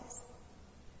those things.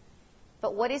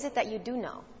 But what is it that you do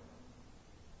know?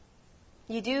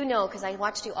 You do know, because I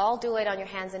watched you all do it on your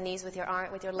hands and knees with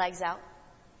your legs out.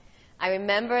 I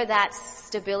remember that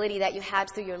stability that you had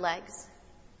through your legs.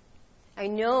 I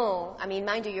know,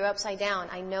 mind you, you're upside down.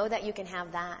 I know that you can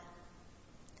have that.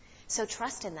 So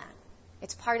trust in that.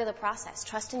 It's part of the process.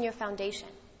 Trust in your foundation.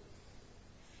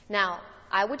 Now,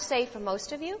 I would say for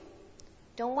most of you,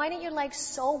 don't widen your legs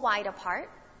so wide apart.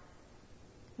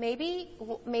 Maybe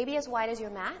as wide as your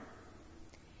mat.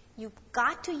 You've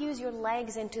got to use your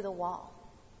legs into the wall.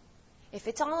 If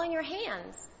it's all on your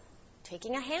hands,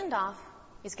 taking a hand off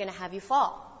is going to have you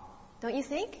fall. Don't you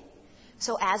think?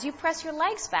 So as you press your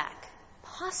legs back,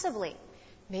 possibly,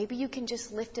 maybe you can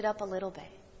just lift it up a little bit.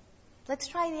 Let's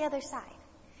try the other side.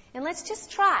 And let's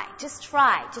just try.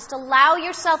 Just allow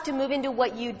yourself to move into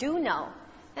what you do know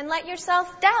and let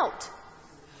yourself doubt.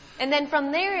 And then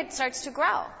from there it starts to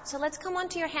grow. So let's come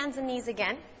onto your hands and knees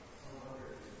again.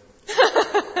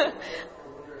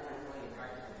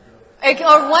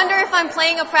 Or wonder if I'm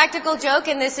playing a practical joke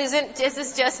and this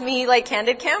is just me like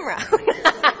candid camera.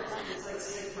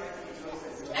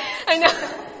 I know.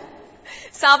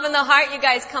 Soften the heart, you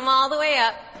guys. Come all the way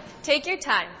up. Take your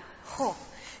time. Oh.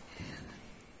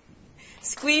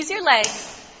 Squeeze your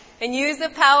legs and use the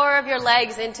power of your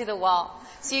legs into the wall.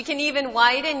 So you can even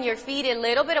widen your feet a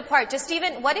little bit apart.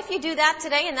 What if you do that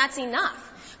today and that's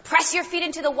enough? Press your feet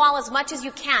into the wall as much as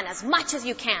you can.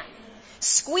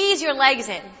 Squeeze your legs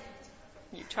in.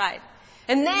 You tried.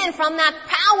 And then from that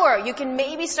power, you can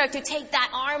maybe start to take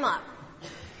that arm up.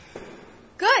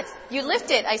 Good. You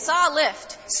lifted. I saw a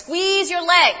lift. Squeeze your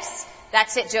legs.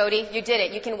 That's it, Jody. You did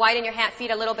it. You can widen your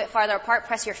feet a little bit farther apart.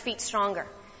 Press your feet stronger.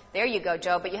 There you go,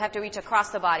 Joe. But you have to reach across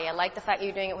the body. I like the fact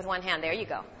you're doing it with one hand. There you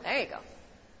go.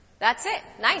 That's it.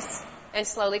 Nice. And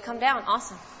slowly come down.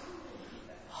 Awesome.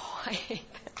 Oh, I hate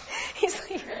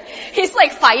that. He's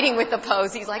like fighting with the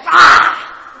pose. He's like,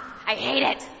 I hate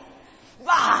it.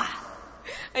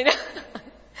 I know.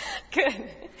 Good.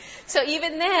 So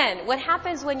even then, what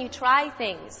happens when you try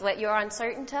things, what you're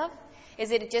uncertain of,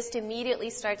 is it just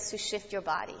immediately starts to shift your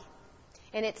body.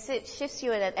 And it shifts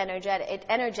you it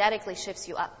energetically shifts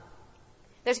you up.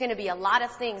 There's going to be a lot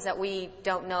of things that we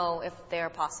don't know if they're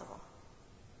possible.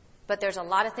 But there's a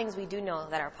lot of things we do know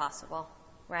that are possible,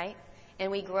 right?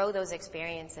 And we grow those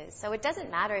experiences. So it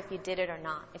doesn't matter if you did it or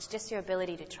not. It's just your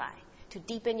ability to try, to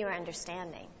deepen your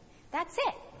understanding. That's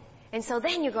it. And so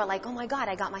then you go like, oh my God,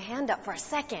 I got my hand up for a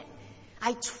second.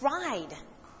 I tried.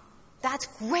 That's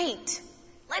great.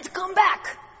 Let's come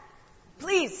back.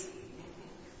 Please.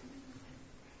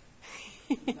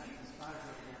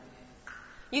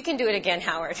 You can do it again,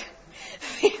 Howard.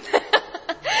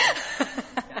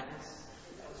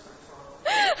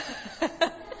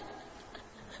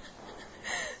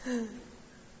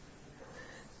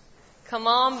 Come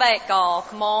on back, all.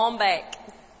 Come on back.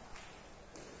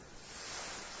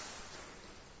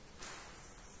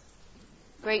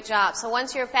 Great job. So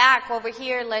once you're back over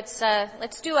here, let's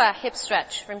do a hip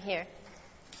stretch from here.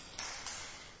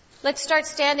 Let's start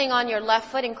standing on your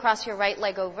left foot and cross your right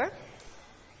leg over.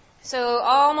 So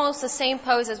almost the same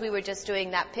pose as we were just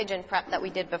doing that pigeon prep that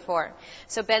we did before.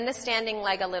 So bend the standing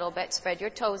leg a little bit, spread your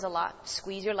toes a lot,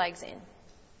 squeeze your legs in.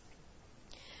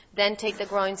 Then take the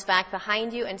groins back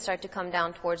behind you and start to come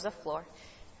down towards the floor.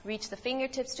 Reach the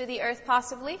fingertips to the earth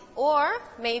possibly, or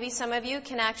maybe some of you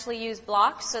can actually use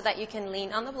blocks so that you can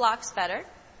lean on the blocks better,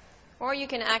 or you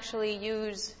can actually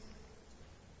use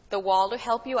the wall to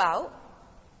help you out.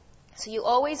 So you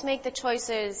always make the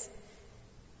choices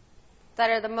that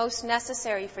are the most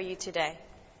necessary for you today.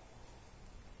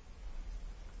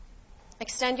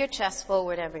 Extend your chest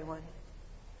forward, everyone.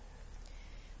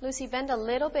 Lucy, bend a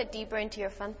little bit deeper into your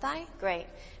front thigh. Great.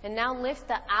 And now lift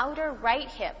the outer right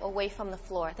hip away from the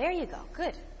floor. There you go.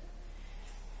 Good.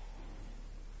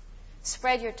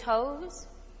 Spread your toes.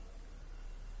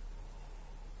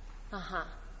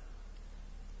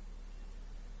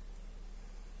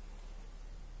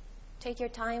 Take your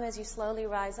time as you slowly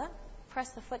rise up.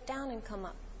 Press the foot down and come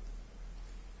up.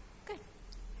 Good.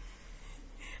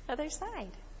 Other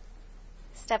side.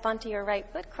 Step onto your right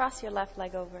foot. Cross your left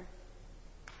leg over.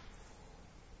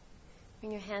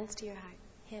 Bring your hands to your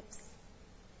hips.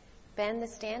 Bend the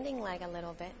standing leg a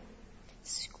little bit.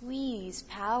 Squeeze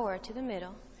power to the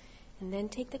middle. And then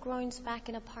take the groins back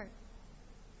and apart.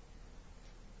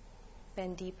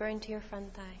 Bend deeper into your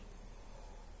front thigh.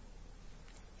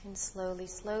 And slowly,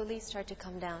 slowly start to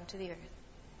come down to the earth.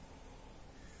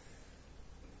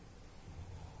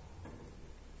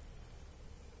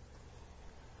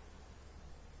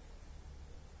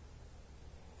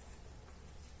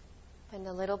 Bend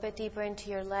a little bit deeper into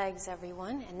your legs,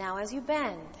 everyone. And now as you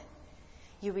bend,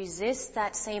 you resist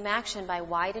that same action by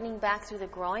widening back through the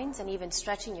groins and even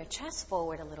stretching your chest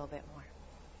forward a little bit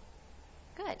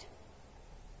more. Good.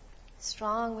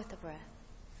 Strong with the breath.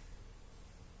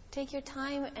 Take your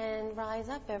time and rise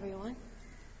up, everyone.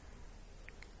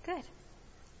 Good.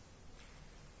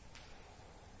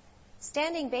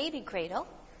 Standing baby cradle.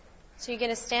 So you're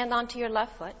going to stand onto your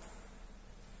left foot.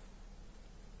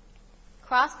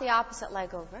 Cross the opposite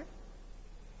leg over.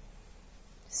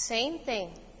 Same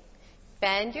thing.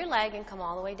 Bend your leg and come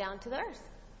all the way down to the earth.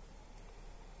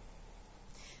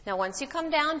 Now once you come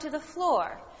down to the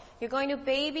floor, you're going to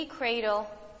baby cradle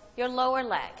your lower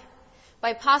leg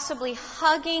by possibly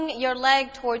hugging your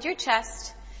leg towards your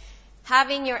chest,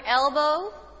 having your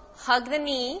elbow hug the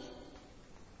knee,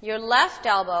 your left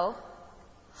elbow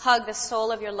hug the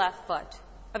sole of your left foot,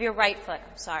 of your right foot,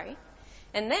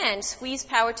 And then squeeze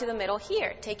power to the middle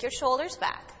here. Take your shoulders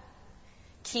back.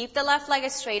 Keep the left leg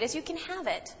as straight as you can have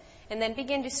it. And then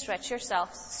begin to stretch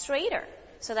yourself straighter.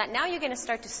 So that now you're going to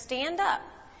start to stand up,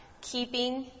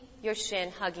 keeping your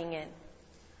shin hugging in.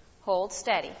 Hold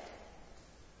steady.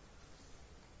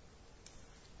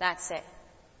 That's it.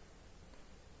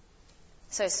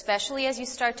 So especially as you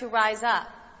start to rise up,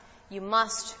 you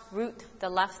must root the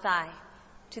left thigh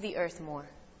to the earth more.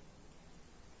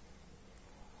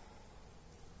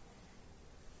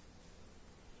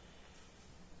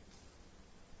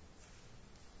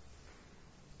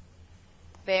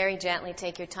 Very gently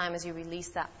take your time as you release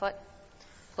that foot.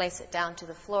 Place it down to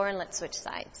the floor and let's switch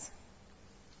sides.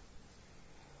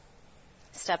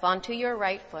 Step onto your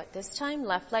right foot. This time,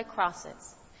 left leg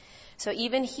crosses. So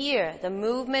even here, the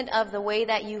movement of the way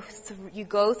that you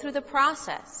go through the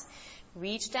process,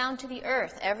 reach down to the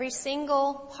earth. Every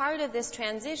single part of this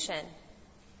transition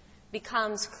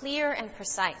becomes clear and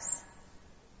precise.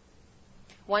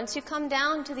 Once you come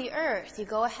down to the earth, you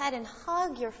go ahead and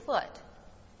hug your foot.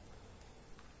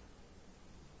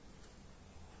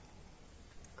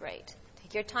 Great.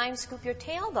 Take your time, scoop your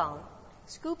tailbone.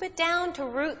 Scoop it down to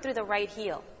root through the right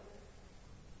heel.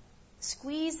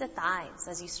 Squeeze the thighs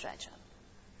as you stretch up.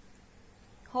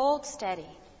 Hold steady.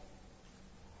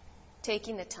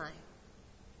 Taking the time.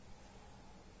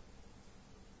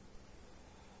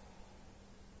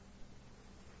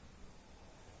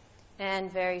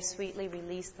 And very sweetly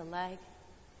release the leg.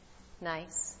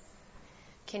 Nice.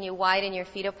 Can you widen your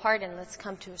feet apart and let's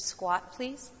come to a squat,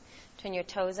 please? Turn your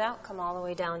toes out, come all the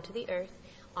way down to the earth.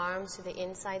 Arms to the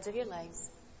insides of your legs.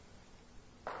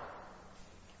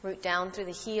 Root down through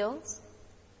the heels.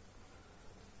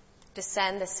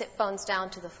 Descend the sit bones down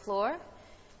to the floor.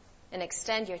 And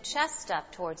extend your chest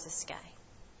up towards the sky.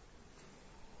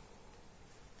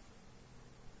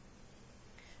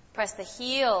 Press the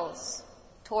heels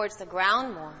towards the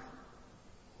ground more.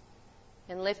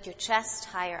 And lift your chest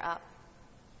higher up.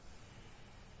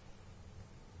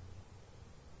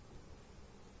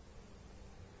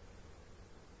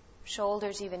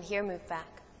 Shoulders even here move back.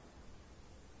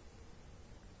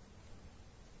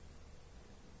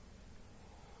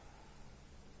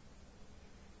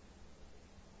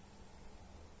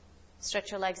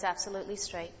 Stretch your legs absolutely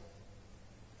straight.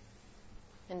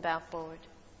 And bow forward.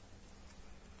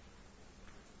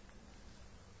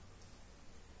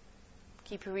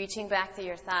 Keep reaching back through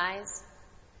your thighs.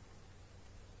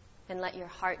 And let your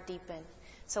heart deepen.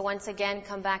 So once again,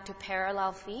 come back to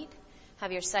parallel feet.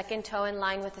 Have your second toe in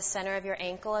line with the center of your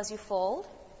ankle as you fold.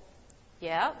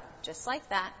 Yep, just like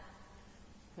that.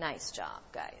 Nice job,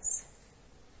 guys.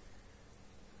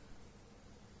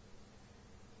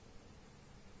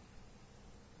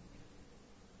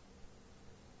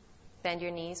 Bend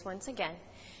your knees once again.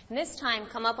 And this time,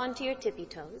 come up onto your tippy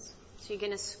toes. So you're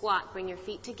going to squat. Bring your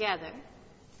feet together.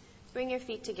 Bring your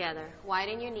feet together.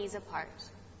 Widen your knees apart.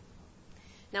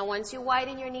 Now, once you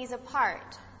widen your knees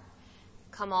apart,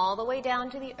 come all the way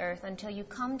down to the earth until you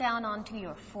come down onto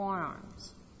your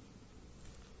forearms.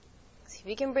 See if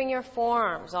you can bring your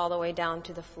forearms all the way down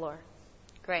to the floor.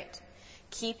 Great.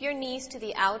 Keep your knees to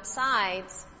the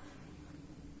outsides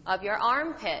of your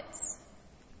armpits.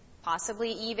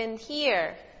 Possibly even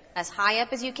here, as high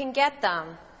up as you can get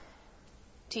them,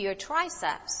 to your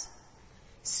triceps.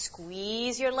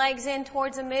 Squeeze your legs in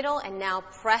towards the middle and now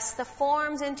press the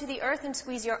forearms into the earth and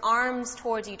squeeze your arms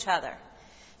towards each other.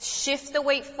 Shift the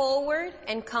weight forward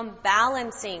and come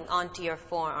balancing onto your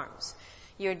forearms.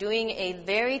 You're doing a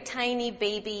very tiny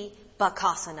baby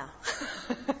bakasana.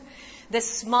 The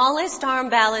smallest arm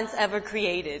balance ever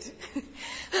created.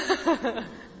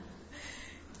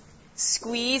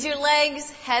 Squeeze your legs,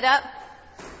 head up.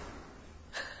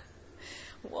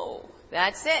 Whoa,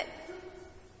 that's it.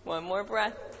 One more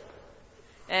breath.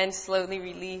 And slowly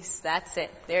release. That's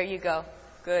it. There you go.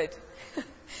 Good.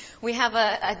 We have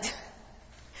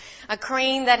a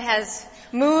crane that has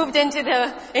moved into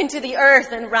the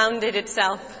earth and rounded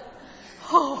itself.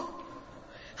 Oh.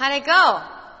 How'd it go?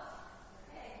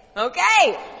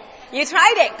 Okay. You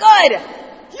tried it.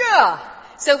 Good. Yeah.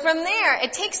 So from there,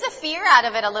 it takes the fear out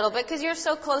of it a little bit because you're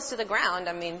so close to the ground.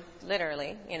 I mean,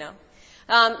 literally, you know.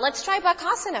 Let's try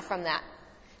Bakasana from that.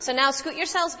 So now scoot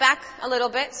yourselves back a little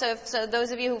bit. So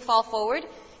those of you who fall forward,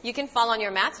 you can fall on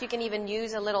your mats. You can even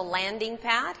use a little landing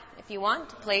pad if you want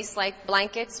to place like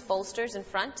blankets, bolsters in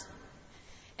front.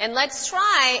 And let's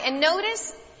try and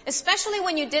notice, especially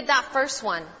when you did that first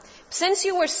one, since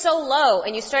you were so low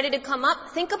and you started to come up,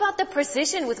 think about the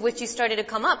precision with which you started to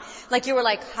come up. Like you were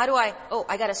like,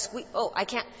 I gotta squeeze,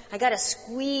 I gotta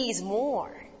squeeze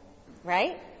more.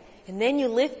 Right? And then you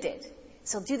lift it.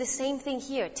 So do the same thing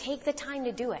here. Take the time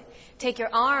to do it. Take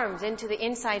your arms into the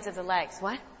insides of the legs.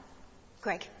 What?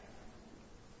 Greg?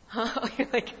 Huh? You're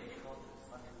like,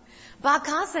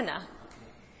 Bakasana.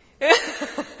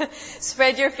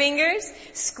 Spread your fingers.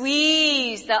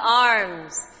 Squeeze the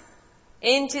arms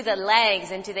into the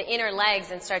legs, into the inner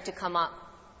legs and start to come up.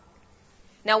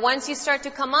 Now once you start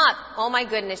to come up, oh my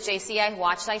goodness, JC,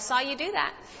 I saw you do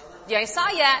that. Yeah, I saw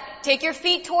you. Take your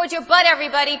feet towards your butt,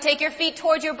 everybody. Take your feet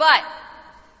towards your butt.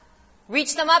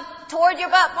 Reach them up toward your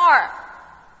butt more.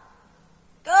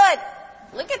 Good.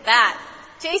 Look at that.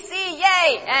 JC,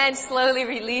 yay! And slowly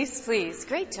release, please.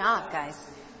 Great job, guys.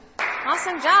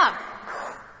 Awesome job.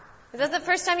 Is that the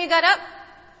first time you got up?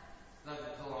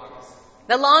 The longest.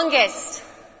 The longest.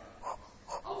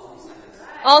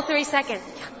 All 3 seconds.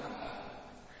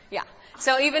 Yeah.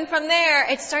 So even from there,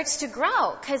 it starts to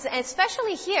grow. Because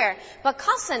especially here,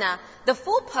 Bakasana, the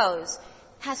full pose,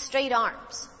 has straight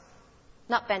arms,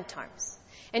 not bent arms.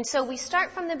 And so we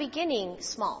start from the beginning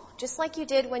small, just like you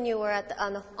did when you were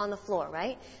on the floor,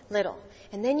 right? Little.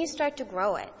 And then you start to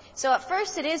grow it. So at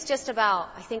first it is just about,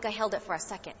 I think I held it for a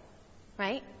second,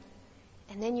 right?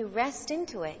 And then you rest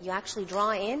into it. You actually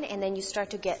draw in and then you start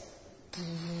to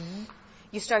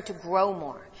grow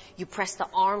more. You press the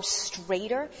arms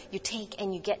straighter. You take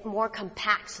and you get more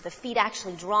compact so the feet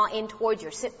actually draw in towards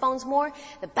your sit bones more.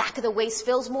 The back of the waist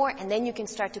fills more and then you can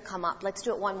start to come up. Let's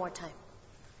do it one more time.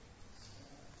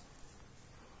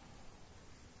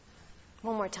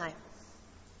 One more time.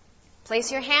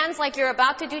 Place your hands like you're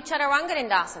about to do Chaturanga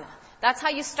Dandasana. That's how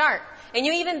you start. And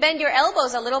you even bend your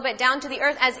elbows a little bit down to the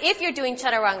earth as if you're doing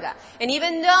Chaturanga. And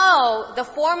even though the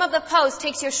form of the pose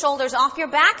takes your shoulders off your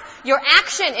back, your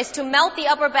action is to melt the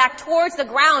upper back towards the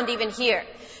ground even here.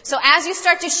 So as you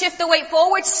start to shift the weight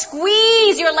forward,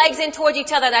 squeeze your legs in towards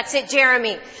each other. That's it,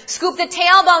 Jeremy. Scoop the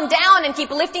tailbone down and keep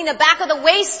lifting the back of the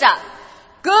waist up.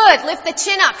 Good. Lift the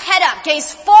chin up, head up,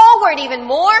 gaze forward even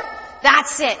more.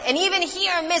 That's it. And even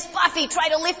here, Miss Buffy, try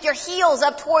to lift your heels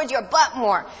up towards your butt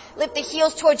more. Lift the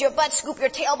heels towards your butt, scoop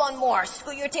your tailbone more.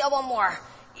 Scoop your tailbone more.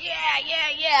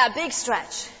 Yeah. Big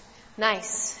stretch.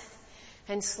 Nice.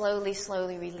 And slowly,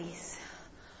 slowly release.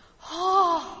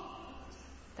 Oh,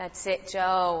 that's it,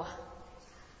 Joe.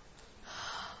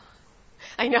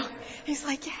 I know. He's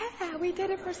like, yeah, we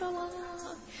did it for so long.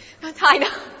 I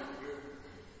know.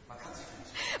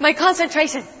 My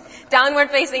concentration. Downward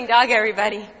facing dog,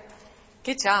 everybody.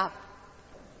 Good job.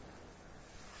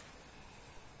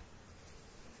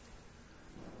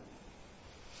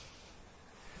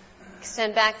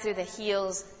 Extend back through the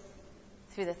heels,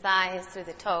 through the thighs, through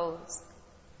the toes.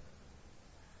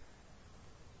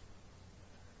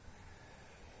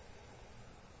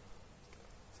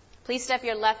 Please step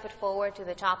your left foot forward to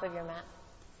the top of your mat.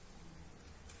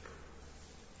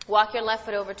 Walk your left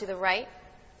foot over to the right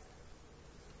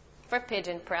for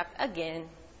pigeon prep again.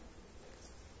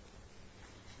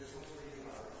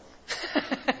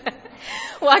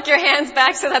 Walk your hands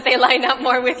back so that they line up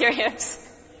more with your hips.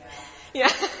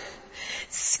 Yeah.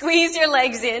 Squeeze your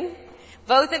legs in.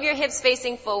 Both of your hips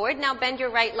facing forward. Now bend your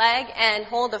right leg and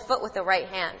hold the foot with the right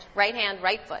hand. Right hand,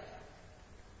 right foot.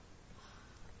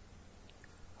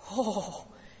 Oh,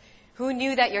 who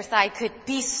knew that your thigh could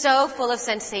be so full of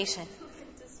sensation?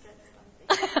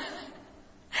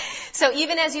 So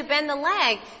even as you bend the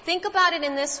leg, think about it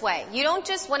in this way. You don't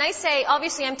just, when I say,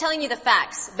 obviously I'm telling you the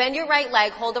facts. Bend your right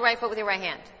leg, hold the right foot with your right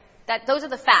hand. Those are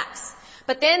the facts.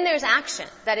 But then there's action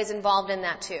that is involved in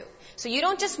that too. So you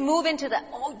don't just move into the,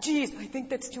 oh geez, I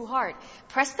think that's too hard.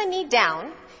 Press the knee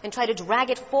down and try to drag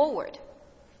it forward.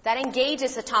 That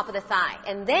engages the top of the thigh.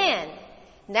 And then,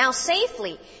 now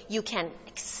safely, you can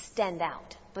extend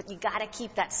out. But you gotta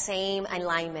keep that same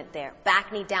alignment there.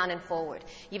 Back knee down and forward.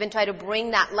 Even try to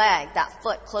bring that leg, that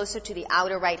foot, closer to the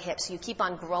outer right hip so you keep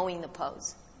on growing the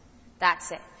pose. That's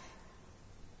it.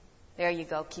 There you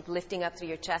go. Keep lifting up through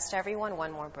your chest, everyone.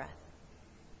 One more breath.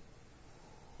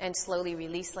 And slowly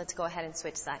release. Let's go ahead and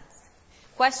switch sides.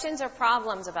 Questions or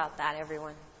problems about that,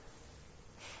 everyone?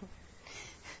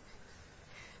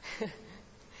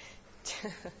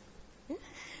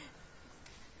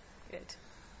 Good.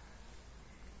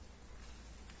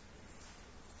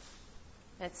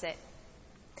 That's it.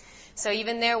 So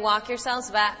even there, walk yourselves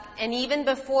back. And even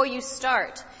before you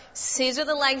start, scissor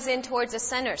the legs in towards the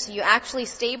center. So you actually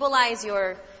stabilize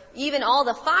even all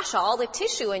the fascia, all the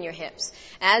tissue in your hips.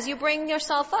 As you bring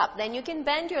yourself up, then you can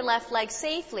bend your left leg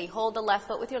safely. Hold the left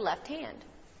foot with your left hand.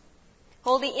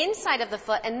 Hold the inside of the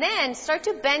foot and then start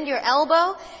to bend your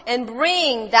elbow and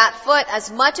bring that foot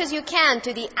as much as you can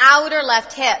to the outer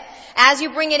left hip. As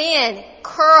you bring it in,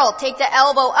 curl, take the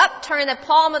elbow up, turn the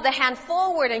palm of the hand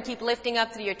forward and keep lifting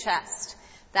up through your chest.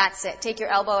 That's it. Take your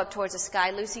elbow up towards the sky.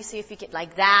 Lucy, see if you can,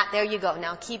 like that. There you go.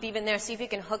 Now keep even there. See if you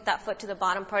can hook that foot to the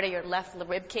bottom part of your left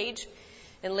rib cage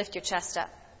and lift your chest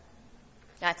up.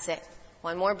 That's it.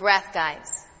 One more breath,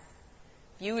 guys.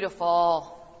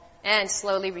 Beautiful. And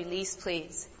slowly release,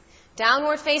 please.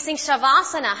 Downward facing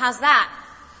Shavasana. How's that?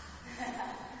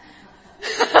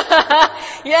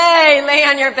 Yay! Lay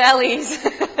on your bellies.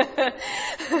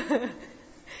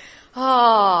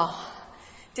 Oh.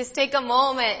 Just take a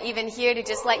moment, even here, to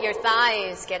just let your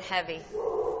thighs get heavy.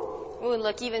 Ooh,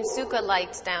 look, even Sukha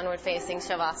likes downward facing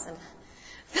Shavasana.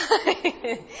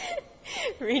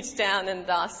 Reach down and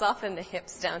soften the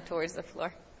hips down towards the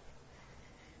floor.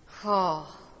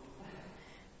 Oh.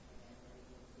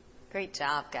 Great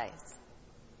job, guys.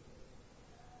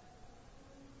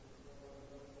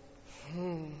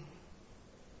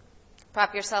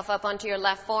 Prop yourself up onto your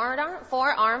left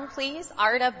forearm, please.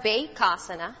 Ardha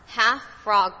Bakasana, half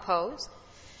frog pose.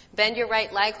 Bend your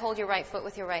right leg, hold your right foot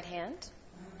with your right hand.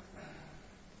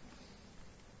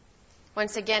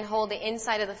 Once again, hold the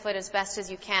inside of the foot as best as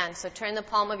you can. So turn the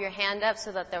palm of your hand up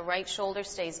so that the right shoulder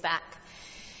stays back.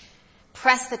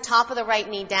 Press the top of the right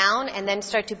knee down and then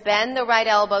start to bend the right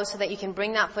elbow so that you can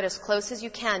bring that foot as close as you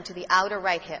can to the outer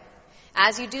right hip.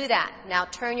 As you do that, now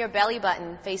turn your belly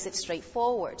button, face it straight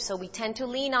forward. So we tend to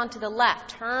lean onto the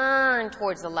left. Turn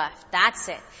towards the left. That's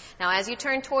it. Now as you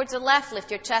turn towards the left, lift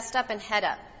your chest up and head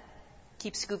up.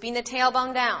 Keep scooping the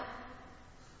tailbone down.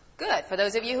 Good. For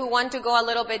those of you who want to go a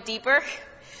little bit deeper,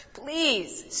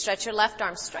 please stretch your left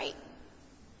arm straight.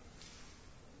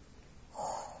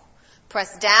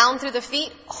 Press down through the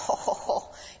feet.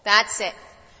 That's it.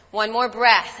 One more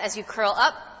breath as you curl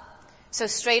up. So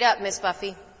straight up, Miss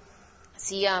Buffy.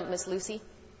 See, Miss Lucy?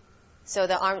 So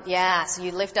the arm, yeah, so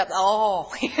you lift up,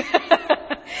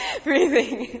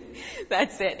 breathing.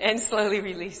 That's it. And slowly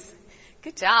release.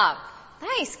 Good job.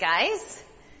 Nice, guys.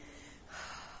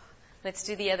 Let's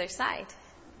do the other side.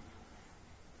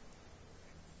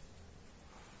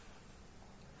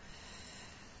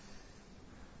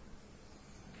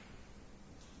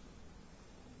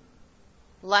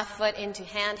 Left foot into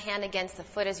hand, hand against the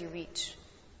foot as you reach.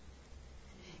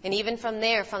 And even from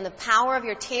there, from the power of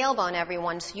your tailbone,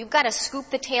 everyone, so you've got to scoop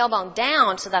the tailbone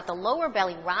down so that the lower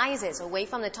belly rises away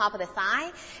from the top of the thigh,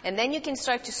 and then you can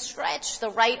start to stretch the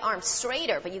right arm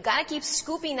straighter. But you've got to keep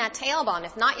scooping that tailbone.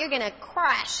 If not, you're going to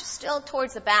crash still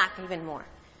towards the back even more.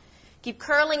 Keep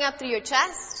curling up through your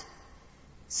chest,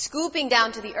 scooping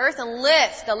down to the earth, and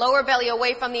lift the lower belly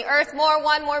away from the earth.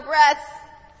 One more breath.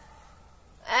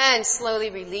 And slowly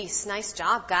release. Nice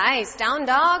job, guys. Down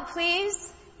dog,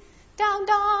 please. Down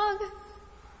dog.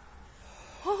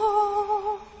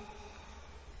 Oh.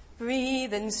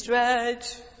 Breathe and stretch.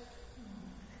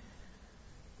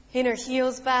 Inner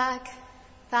heels back,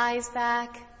 thighs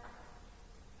back.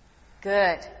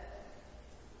 Good.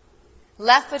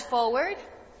 Left foot forward,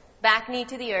 back knee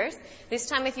to the earth. This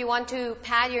time if you want to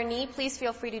pad your knee, please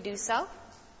feel free to do so.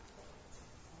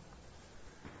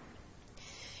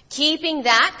 Keeping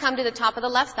that, come to the top of the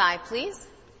left thigh, please.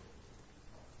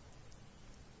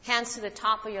 Hands to the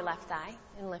top of your left thigh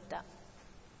and lift up.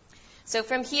 So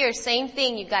from here, same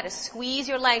thing. You've got to squeeze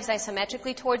your legs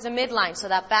isometrically towards the midline so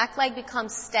that back leg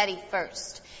becomes steady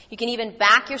first. You can even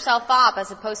back yourself up as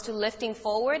opposed to lifting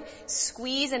forward.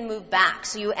 Squeeze and move back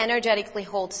so you energetically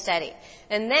hold steady.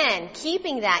 And then,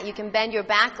 keeping that, you can bend your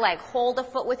back leg. Hold the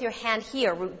foot with your hand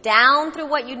here. Root down through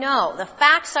what you know. The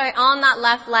facts are on that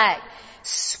left leg.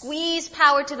 Squeeze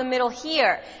power to the middle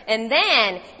here. And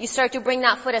then you start to bring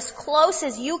that foot as close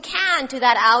as you can to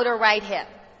that outer right hip.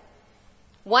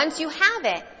 Once you have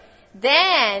it,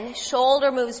 then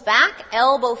shoulder moves back,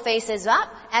 elbow faces up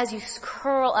as you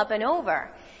curl up and over.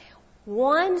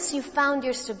 Once you've found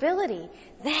your stability,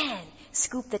 then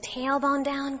scoop the tailbone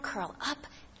down, curl up,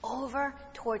 over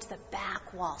towards the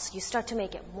back wall. So you start to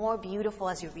make it more beautiful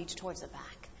as you reach towards the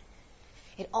back.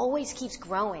 It always keeps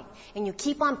growing, and you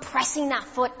keep on pressing that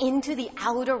foot into the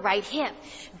outer right hip.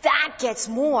 That gets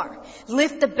more.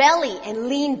 Lift the belly and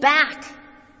lean back.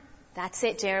 That's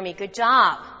it, Jeremy. Good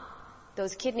job.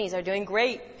 Those kidneys are doing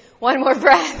great. One more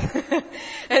breath.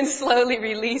 And slowly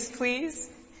release, please.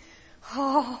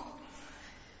 Oh.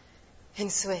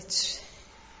 And switch.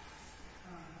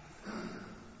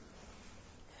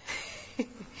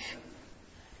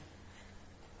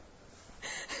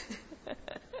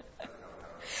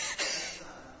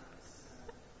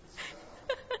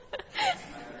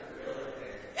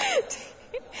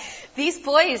 These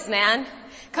boys, man.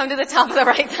 Come to the top of the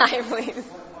right thigh, please.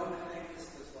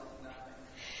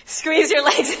 Squeeze your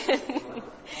legs in.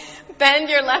 Bend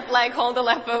your left leg. Hold the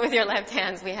left foot with your left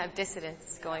hands. We have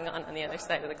dissonance going on the other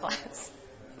side of the class.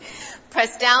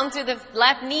 Press down through the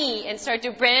left knee and start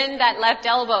to bend that left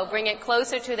elbow. Bring it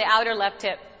closer to the outer left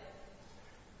hip.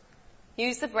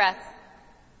 Use the breath.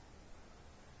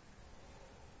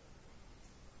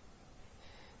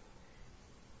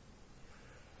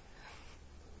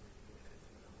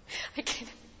 I can't.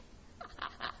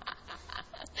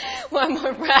 One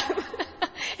more breath.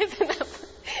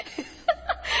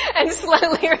 And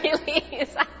slowly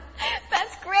release.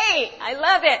 That's great. I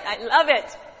love it. I love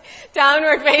it.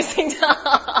 Downward facing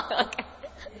dog.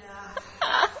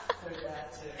 Yeah.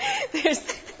 There's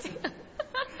that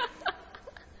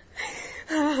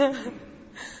too.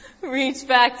 Reach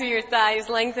back through your thighs.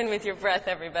 Lengthen with your breath,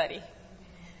 everybody.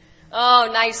 Oh,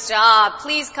 nice job.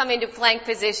 Please come into plank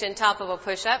position, top of a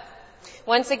push-up.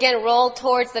 Once again, roll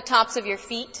towards the tops of your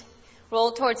feet.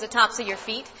 Roll towards the tops of your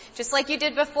feet, just like you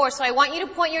did before. So I want you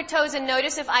to point your toes and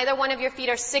notice if either one of your feet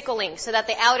are sickling, so that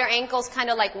the outer ankles kind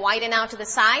of like widen out to the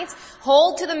sides.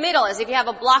 Hold to the middle as if you have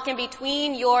a block in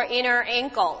between your inner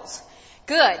ankles.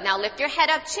 Good. Now lift your head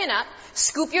up, chin up.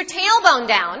 Scoop your tailbone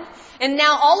down. And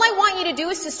now all I want you to do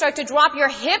is to start to drop your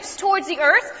hips towards the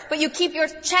earth, but you keep your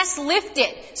chest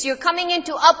lifted. So you're coming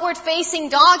into upward facing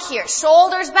dog here.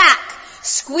 Shoulders back.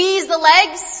 Squeeze the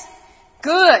legs.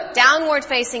 Good. Downward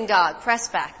facing dog. Press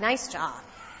back. Nice job.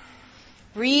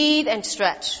 Breathe and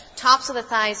stretch. Tops of the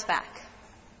thighs back.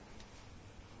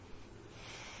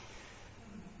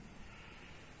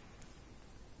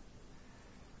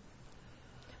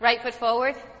 Right foot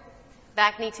forward.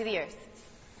 Back knee to the earth.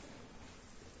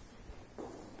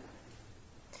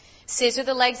 Scissor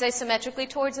the legs isometrically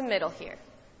towards the middle here.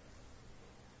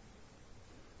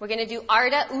 We're going to do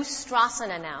Ardha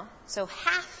Ustrasana now. So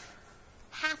half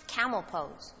camel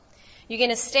pose. You're going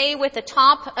to stay with the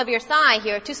top of your thigh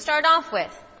here to start off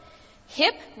with.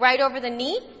 Hip right over the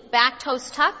knee, back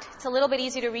toes tucked. It's a little bit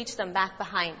easier to reach them back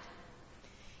behind.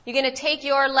 You're going to take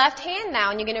your left hand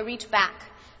now and you're going to reach back.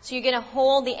 So you're going to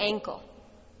hold the ankle.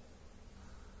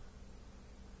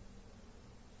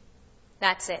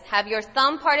 That's it. Have your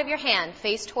thumb part of your hand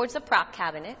face towards the prop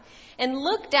cabinet and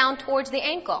look down towards the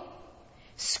ankle.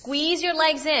 Squeeze your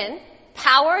legs in,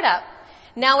 power it up,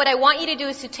 Now what I want you to do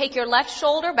is to take your left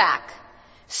shoulder back,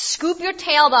 scoop your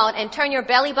tailbone, and turn your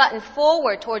belly button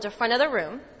forward towards the front of the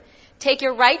room. Take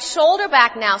your right shoulder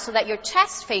back now so that your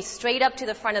chest face straight up to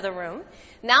the front of the room.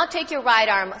 Now take your right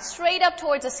arm straight up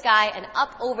towards the sky and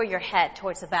up over your head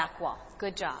towards the back wall.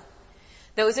 Good job.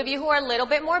 Those of you who are a little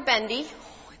bit more bendy,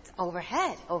 it's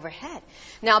overhead, overhead.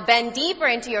 Now bend deeper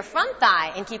into your front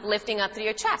thigh and keep lifting up through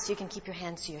your chest. You can keep your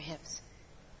hands to your hips.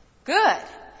 Good.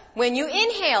 When you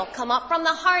inhale, come up from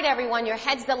the heart, everyone. Your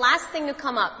head's the last thing to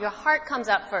come up. Your heart comes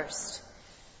up first.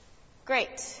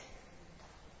 Great.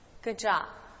 Good job.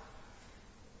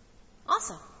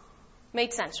 Awesome.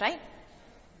 Made sense, right?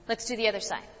 Let's do the other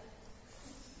side.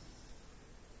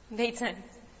 Made sense.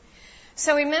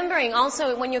 So remembering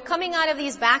also, when you're coming out of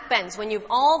these back bends, when you're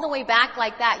all the way back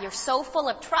like that, you're so full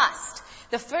of trust.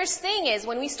 The first thing is,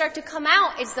 when we start to come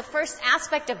out, it's the first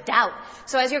aspect of doubt.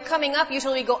 So as you're coming up,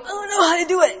 usually you go, I don't know how to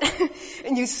do it.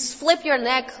 And you flip your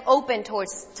neck open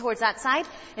towards that side.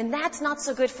 And that's not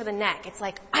so good for the neck. It's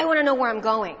like, I want to know where I'm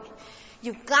going.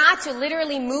 You've got to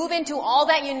literally move into all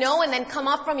that you know and then come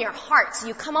up from your heart. So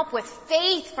you come up with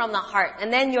faith from the heart.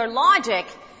 And then your logic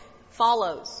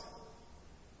follows.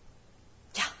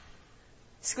 Yeah.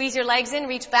 Squeeze your legs in.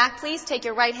 Reach back, please. Take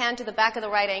your right hand to the back of the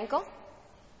right ankle.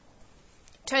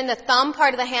 Turn the thumb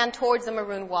part of the hand towards the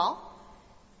maroon wall.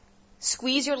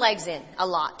 Squeeze your legs in a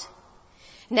lot.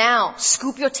 Now,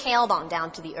 scoop your tailbone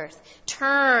down to the earth.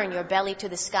 Turn your belly to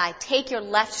the sky. Take your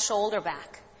left shoulder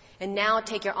back. And now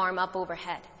take your arm up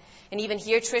overhead. And even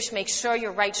here, Trish, make sure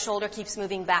your right shoulder keeps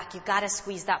moving back. You've got to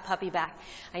squeeze that puppy back.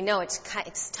 I know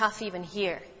it's tough even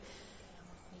here.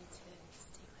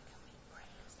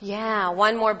 Yeah,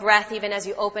 one more breath even as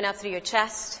you open up through your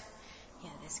chest.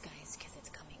 Yeah, this guy is because it's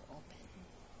coming open.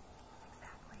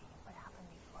 Exactly. What happened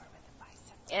before with the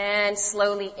biceps? And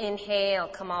slowly inhale.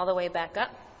 Come all the way back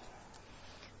up.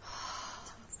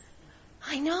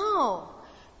 I know.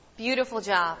 Beautiful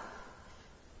job.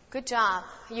 Good job.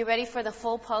 Are you ready for the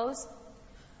full pose?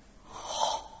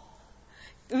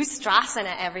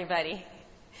 Ustrasana, everybody.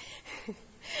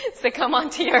 So come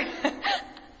onto your...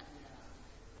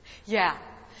 Yeah.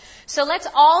 So let's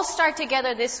all start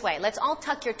together this way. Let's all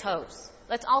tuck your toes.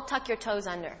 Let's all tuck your toes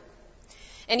under.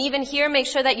 And even here, make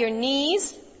sure that your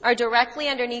knees are directly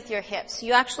underneath your hips.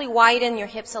 You actually widen your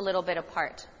hips a little bit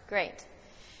apart. Great.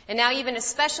 And now even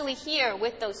especially here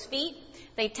with those feet,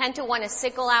 they tend to want to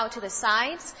sickle out to the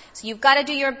sides. So you've got to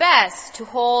do your best to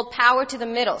hold power to the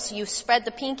middle. So you spread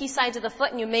the pinky sides of the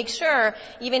foot and you make sure,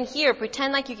 even here,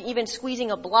 pretend like you're even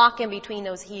squeezing a block in between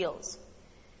those heels.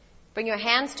 Bring your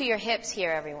hands to your hips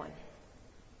here, everyone.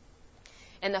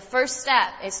 And the first step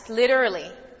is literally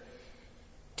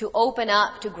to open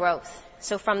up to growth.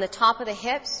 So from the top of the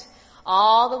hips,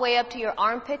 all the way up to your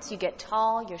armpits, you get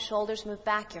tall, your shoulders move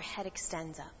back, your head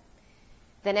extends up.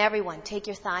 Then everyone, take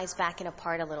your thighs back and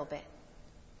apart a little bit.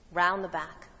 Round the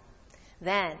back.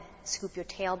 Then, scoop your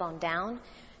tailbone down,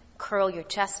 curl your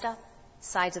chest up,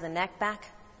 sides of the neck back,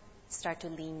 start to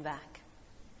lean back.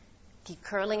 Keep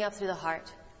curling up through the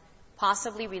heart.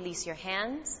 Possibly release your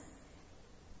hands.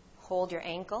 Hold your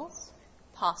ankles.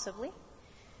 Possibly.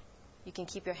 You can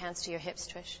keep your hands to your hips,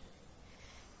 Trish.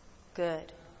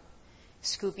 Good.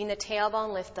 Scooping the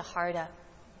tailbone, lift the heart up.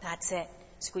 That's it.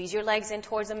 Squeeze your legs in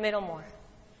towards the middle more.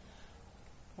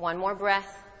 One more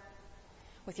breath.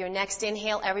 With your next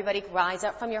inhale, everybody rise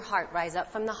up from your heart. Rise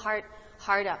up from the heart.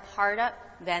 Heart up.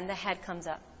 Then the head comes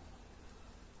up.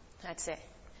 That's it.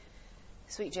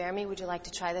 Sweet Jeremy, would you like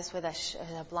to try this with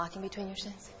a block in between your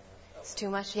shins? It's too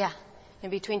much? Yeah. In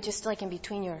between, just like in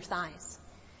between your thighs.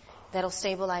 That'll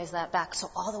stabilize that back. So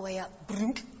all the way up.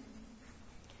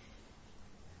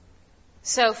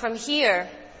 So from here,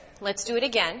 let's do it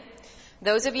again.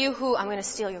 Those of you who, I'm going to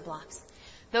steal your blocks.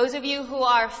 Those of you who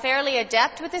are fairly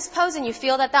adept with this pose and you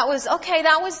feel that was okay,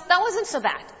 that wasn't so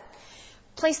bad.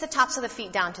 Place the tops of the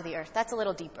feet down to the earth. That's a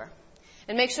little deeper.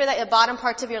 And make sure that the bottom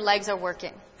parts of your legs are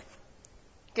working.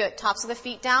 Good. Tops of the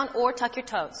feet down or tuck your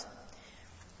toes.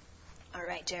 All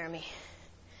right, Jeremy.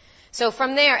 So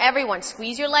from there, everyone,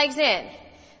 squeeze your legs in.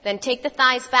 Then take the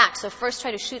thighs back. So first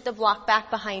try to shoot the block back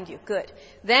behind you. Good.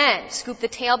 Then scoop the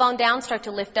tailbone down, start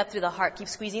to lift up through the heart. Keep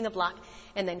squeezing the block.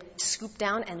 And then scoop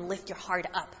down and lift your heart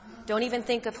up. Don't even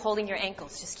think of holding your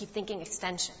ankles. Just keep thinking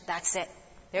extension. That's it.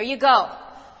 There you go.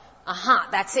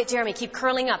 That's it, Jeremy. Keep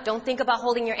curling up. Don't think about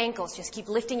holding your ankles. Just keep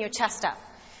lifting your chest up.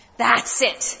 That's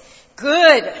it.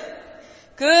 Good.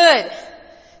 Good.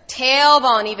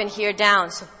 Tailbone even here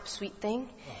down. So sweet thing,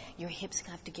 your hips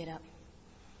have to get up.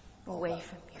 Away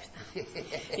from your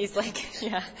thigh. He's like,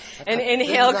 yeah. And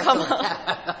inhale, come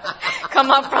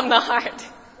up from the heart.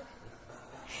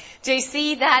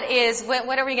 JC, that is,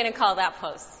 what are we going to call that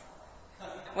pose?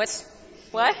 What?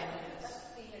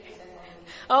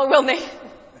 Oh, we'll name.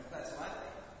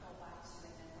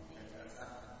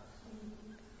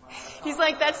 He's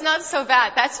like, that's not so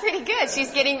bad. That's pretty good.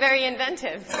 She's getting very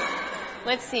inventive.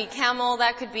 Let's see, camel,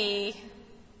 that could be...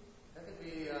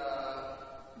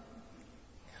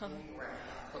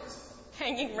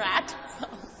 Hanging rat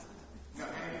pose. No,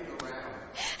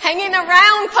 Hanging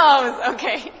around pose.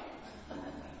 Okay.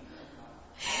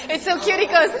 It's so cute. He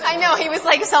goes, I know. He was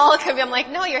like, so I'm like,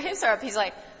 no, your hips are up. He's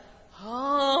like,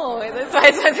 oh, that's why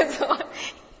it's so.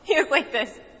 He was like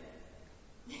this.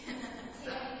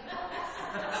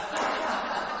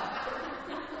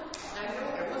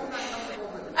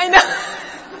 I know.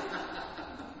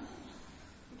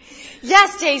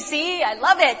 Yes, JC, I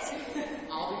love it.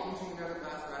 I'll be teaching the other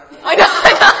class right I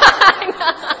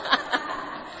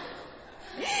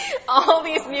know. All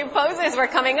these new poses were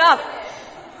coming up.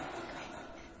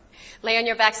 Lay on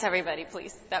your backs, everybody,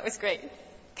 please. That was great.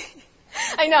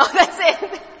 I know, that's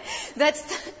it.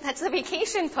 That's the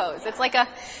vacation pose. It's a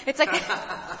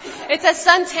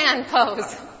suntan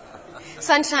pose.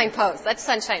 Sunshine pose. That's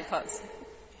sunshine pose.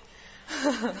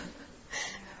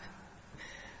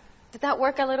 Did that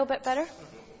work a little bit better?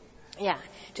 Yeah.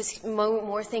 Just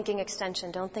more thinking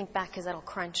extension. Don't think back because that'll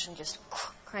crunch, and just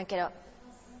crank it up.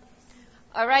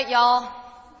 All right, y'all.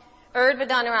 Urdhva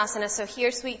Dhanurasana. So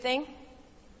here, sweet thing.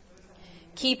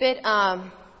 Keep it.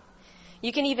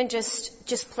 You can even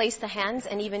just place the hands,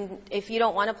 and even if you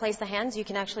don't want to place the hands, you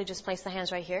can actually just place the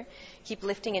hands right here. Keep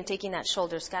lifting and taking that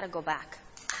shoulder. It's got to go back.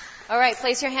 All right,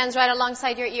 place your hands right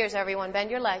alongside your ears, everyone.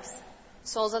 Bend your legs.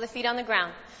 Soles of the feet on the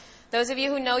ground. Those of you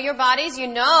who know your bodies, you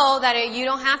know that you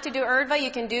don't have to do Urdhva.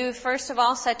 You can do, first of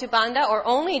all, Setu Bandha, or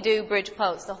only do bridge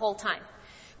pose the whole time.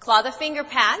 Claw the finger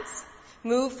pads.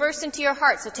 Move first into your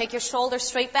heart. So take your shoulders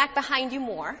straight back behind you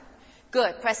more.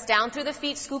 Good. Press down through the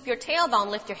feet. Scoop your tailbone.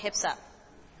 Lift your hips up.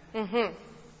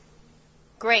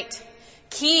 Great.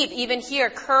 Keep, even here,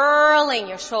 curling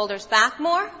your shoulders back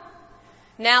more.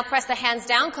 Now press the hands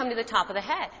down. Come to the top of the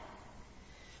head.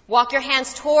 Walk your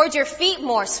hands towards your feet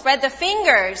more. Spread the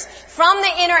fingers from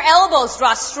the inner elbows.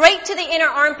 Draw straight to the inner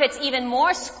armpits even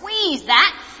more. Squeeze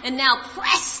that. And now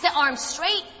press the arms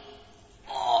straight.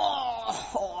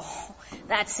 Oh,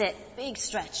 that's it. Big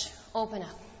stretch. Open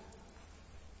up.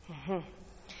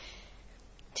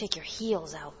 Take your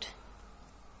heels out.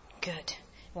 Good.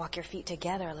 Walk your feet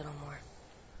together a little more.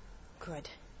 Good.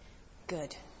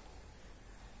 Good.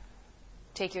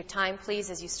 Take your time, please,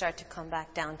 as you start to come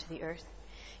back down to the earth.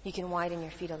 You can widen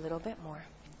your feet a little bit more.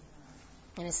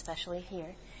 And especially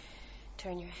here,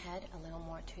 turn your head a little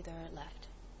more to the left.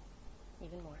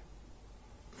 Even more.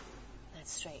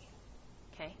 That's straight.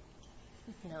 Okay?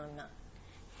 No, I'm not.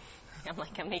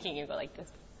 I'm making you go like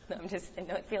this. No, I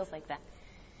know it feels like that.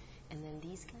 And then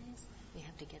these guys, we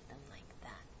have to get them like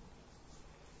that.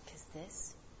 Because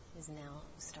this is now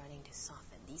starting to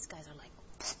soften. These guys are like,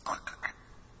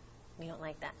 we don't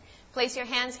like that. Place your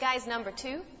hands, guys, number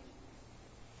 2.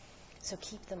 So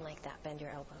keep them like that. Bend your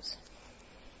elbows.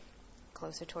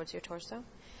 Closer towards your torso.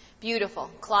 Beautiful.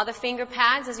 Claw the finger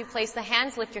pads as you place the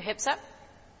hands. Lift your hips up.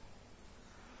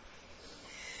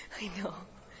 I know.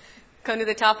 Come to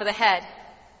the top of the head.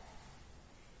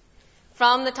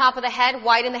 From the top of the head,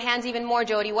 widen the hands even more,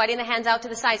 Jody. Widen the hands out to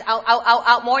the sides.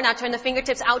 Out more. Now turn the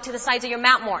fingertips out to the sides of your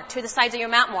mat more. To the sides of your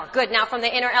mat more. Good. Now from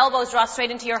the inner elbows, draw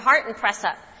straight into your heart and press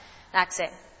up. That's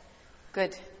it.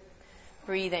 Good.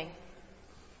 Breathing.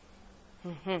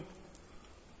 Turn your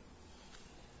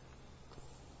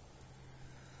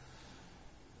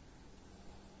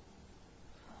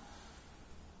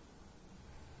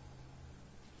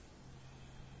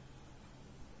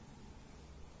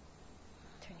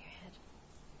head.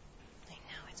 I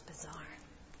know, it's bizarre.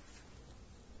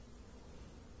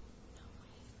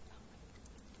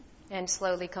 And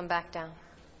slowly come back down.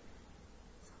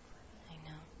 I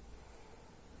know.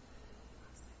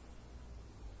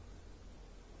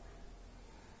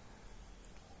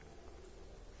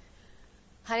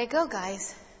 How'd it go,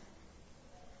 guys?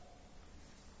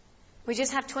 We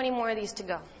just have 20 more of these to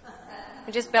go.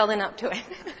 We're just building up to it.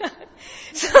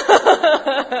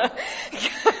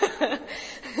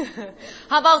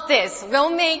 How about this? We'll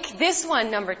make this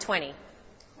one number 20.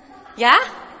 Yeah?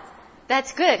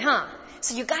 That's good, huh?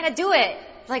 So you gotta do it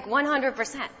like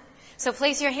 100%. So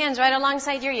place your hands right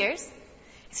alongside your ears.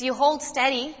 So you hold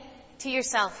steady to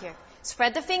yourself here.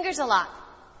 Spread the fingers a lot.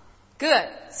 Good.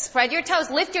 Spread your toes.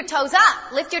 Lift your toes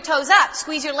up. Lift your toes up.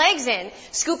 Squeeze your legs in.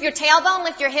 Scoop your tailbone.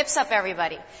 Lift your hips up,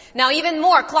 everybody. Now even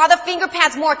more. Claw the finger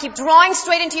pads more. Keep drawing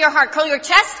straight into your heart. Curl your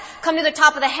chest. Come to the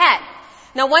top of the head.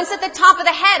 Now once at the top of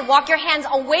the head, walk your hands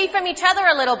away from each other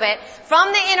a little bit.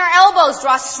 From the inner elbows,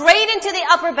 draw straight into the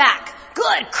upper back.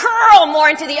 Good. Curl more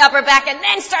into the upper back and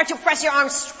then start to press your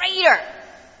arms straighter.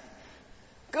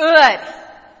 Good.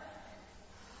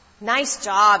 Nice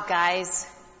job, guys.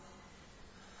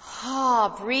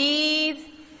 Breathe.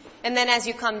 And then as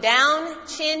you come down,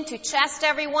 chin to chest,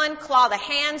 everyone, claw the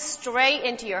hands straight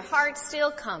into your heart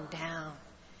still. Come down.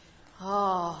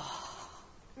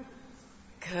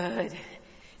 Good.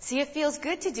 See, it feels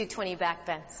good to do 20 back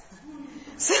bends.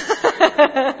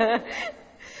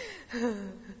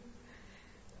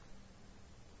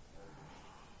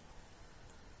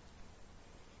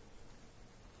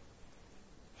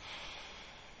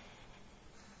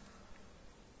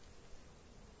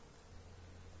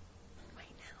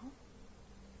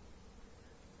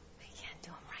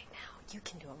 You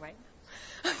can do them right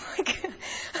now. Oh my God.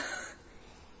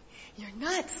 You're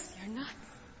nuts. You're nuts.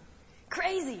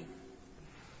 Crazy.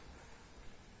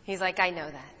 He's like, I know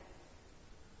that.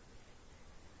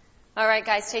 All right,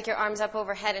 guys, take your arms up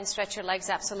overhead and stretch your legs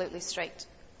absolutely straight.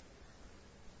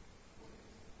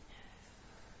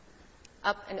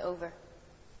 Up and over.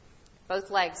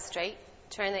 Both legs straight.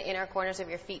 Turn the inner corners of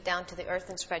your feet down to the earth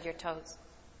and spread your toes.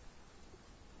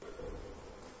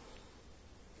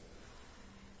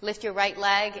 Lift your right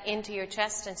leg into your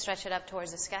chest and stretch it up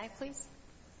towards the sky, please.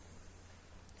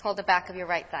 Hold the back of your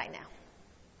right thigh now.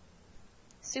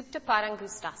 Supta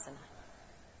Parangustasana.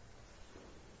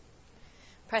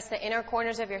 Press the inner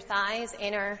corners of your thighs,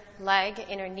 inner leg,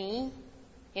 inner knee,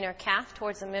 inner calf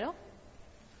towards the middle.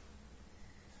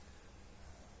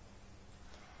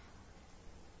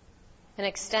 And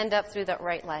extend up through the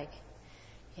right leg.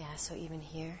 Yeah, so even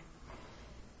here.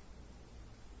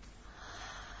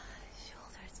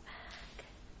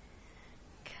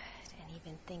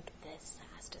 Even think this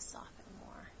has to soften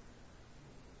more.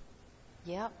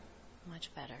 Yep,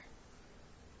 much better.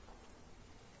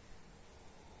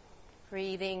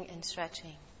 Breathing and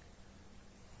stretching.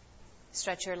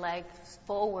 Stretch your legs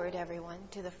forward, everyone,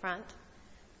 to the front.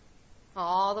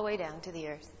 All the way down to the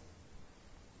earth.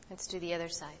 Let's do the other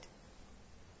side.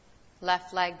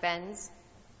 Left leg bends.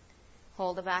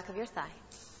 Hold the back of your thigh.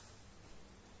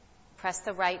 Press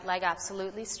the right leg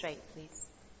absolutely straight, please.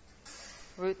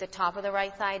 Root the top of the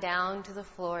right thigh down to the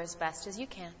floor as best as you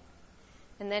can.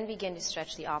 And then begin to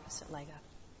stretch the opposite leg up.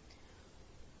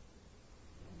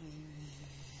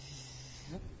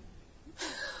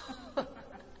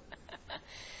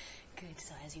 Good.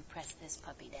 So as you press this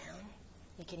puppy down,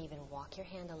 you can even walk your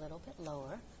hand a little bit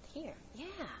lower. Here. Yeah.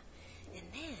 And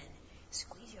then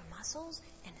squeeze your muscles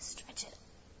and stretch it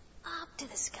up to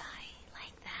the sky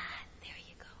like that. There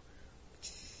you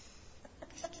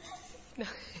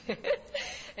go.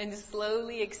 And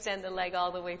slowly extend the leg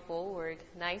all the way forward.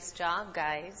 Nice job,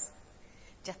 guys.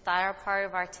 Jathara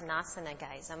Parivartanasana,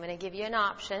 guys. I'm going to give you an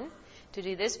option to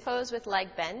do this pose with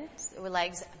legs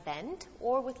bent,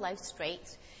 or with legs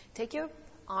straight. Take your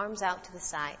arms out to the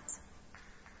sides.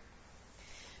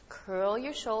 Curl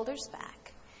your shoulders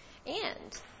back.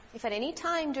 And if at any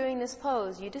time during this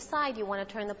pose you decide you want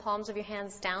to turn the palms of your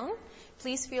hands down,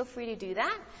 please feel free to do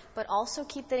that, but also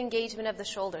keep the engagement of the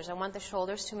shoulders. I want the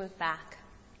shoulders to move back.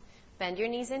 Bend your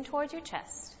knees in towards your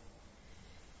chest.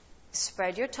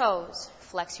 Spread your toes.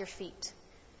 Flex your feet.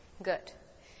 Good.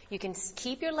 You can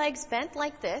keep your legs bent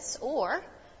like this, or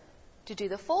to do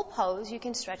the full pose, you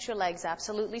can stretch your legs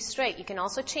absolutely straight. You can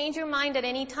also change your mind at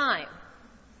any time.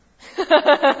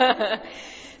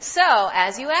 So,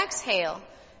 as you exhale,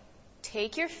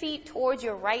 take your feet towards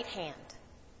your right hand,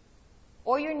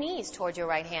 or your knees towards your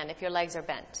right hand if your legs are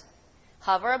bent.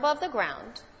 Hover above the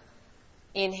ground.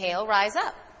 Inhale, rise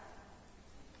up.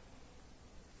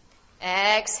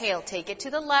 Exhale, take it to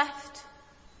the left,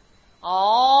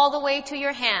 all the way to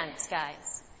your hands,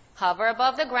 guys. Hover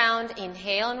above the ground,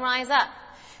 inhale and rise up.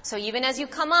 So even as you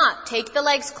come up, take the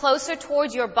legs closer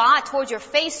towards your body, towards your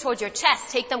face, towards your chest.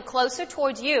 Take them closer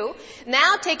towards you.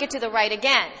 Now take it to the right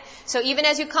again. So even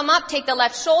as you come up, take the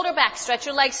left shoulder back, stretch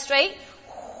your legs straight.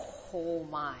 Oh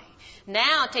my.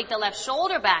 Now take the left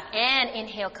shoulder back and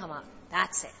inhale, come up.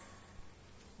 That's it.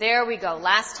 There we go.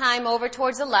 Last time over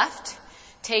towards the left.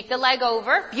 Take the leg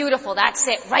over. Beautiful. That's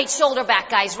it. Right shoulder back,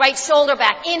 guys. Right shoulder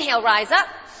back. Inhale, rise up.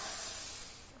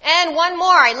 And one more.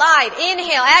 I lied.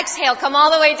 Inhale, exhale. Come all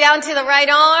the way down to the right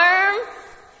arm.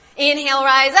 Inhale,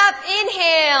 rise up.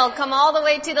 Inhale. Come all the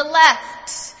way to the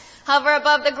left. Hover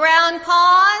above the ground.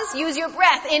 Pause. Use your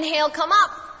breath. Inhale, come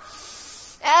up.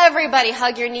 Everybody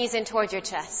hug your knees in towards your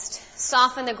chest.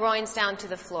 Soften the groins down to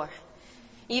the floor.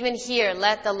 Even here,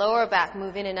 let the lower back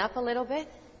move in and up a little bit.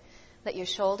 Let your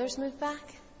shoulders move back.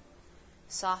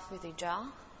 Soft with your jaw.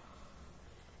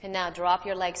 And now drop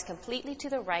your legs completely to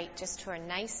the right, just for a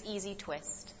nice, easy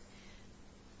twist.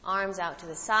 Arms out to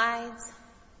the sides.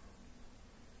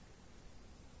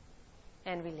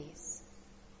 And release.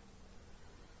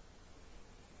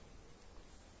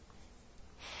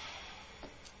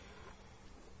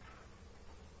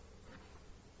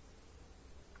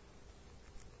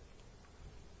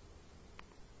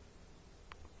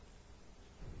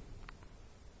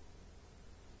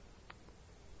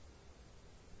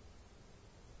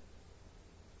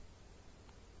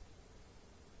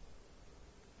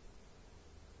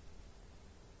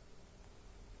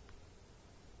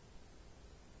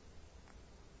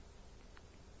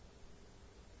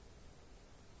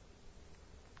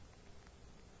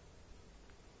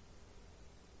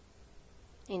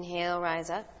 Inhale, rise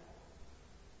up.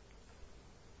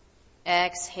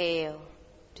 Exhale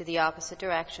to the opposite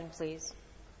direction, please.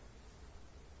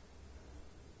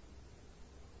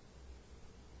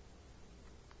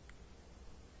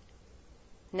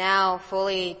 Now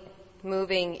fully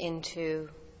moving into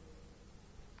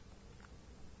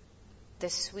the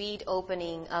sweet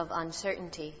opening of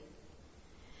uncertainty.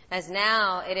 As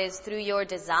now it is through your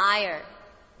desire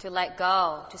to let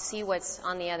go, to see what's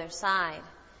on the other side,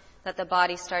 that the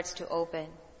body starts to open.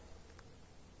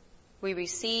 We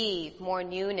receive more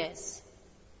newness,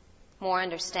 more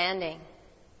understanding.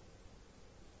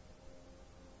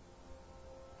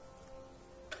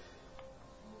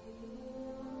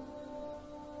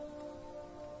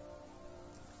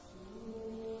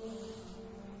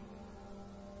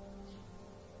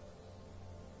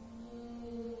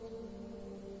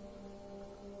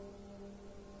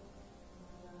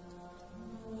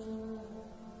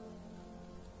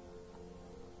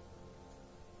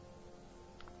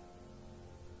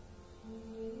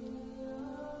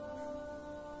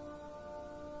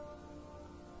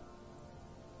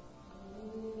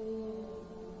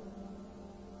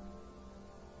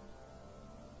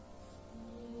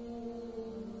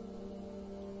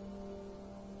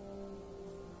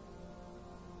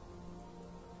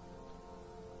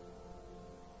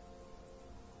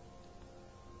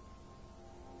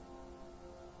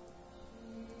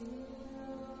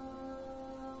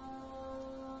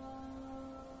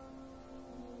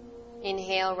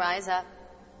 Inhale, rise up.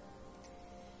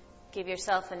 Give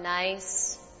yourself a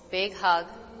nice, big hug.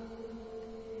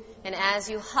 And as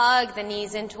you hug the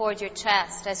knees in towards your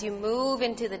chest, as you move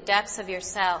into the depths of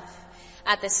yourself,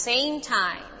 at the same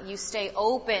time, you stay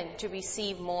open to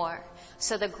receive more.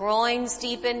 So the groins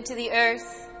deepen to the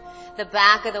earth, the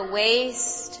back of the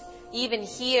waist, even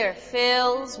here,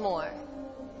 fills more.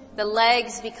 The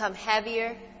legs become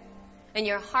heavier, and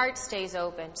your heart stays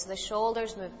open, so the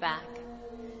shoulders move back.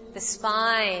 The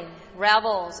spine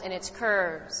revels in its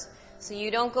curves. So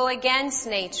you don't go against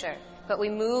nature, but we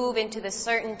move into the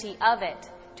certainty of it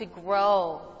to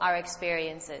grow our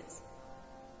experiences.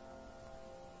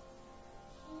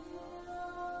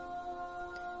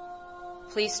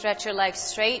 Please stretch your legs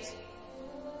straight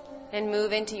and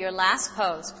move into your last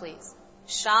pose, please.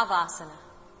 Shavasana.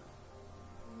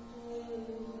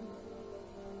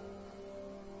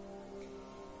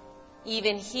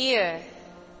 Even here,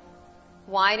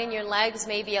 widen your legs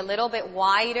maybe a little bit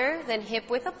wider than hip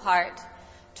width apart.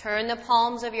 Turn the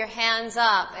palms of your hands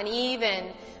up and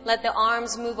even let the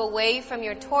arms move away from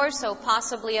your torso,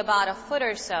 possibly about a foot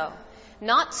or so.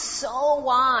 Not so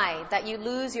wide that you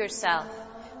lose yourself,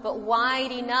 but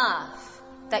wide enough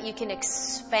that you can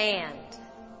expand.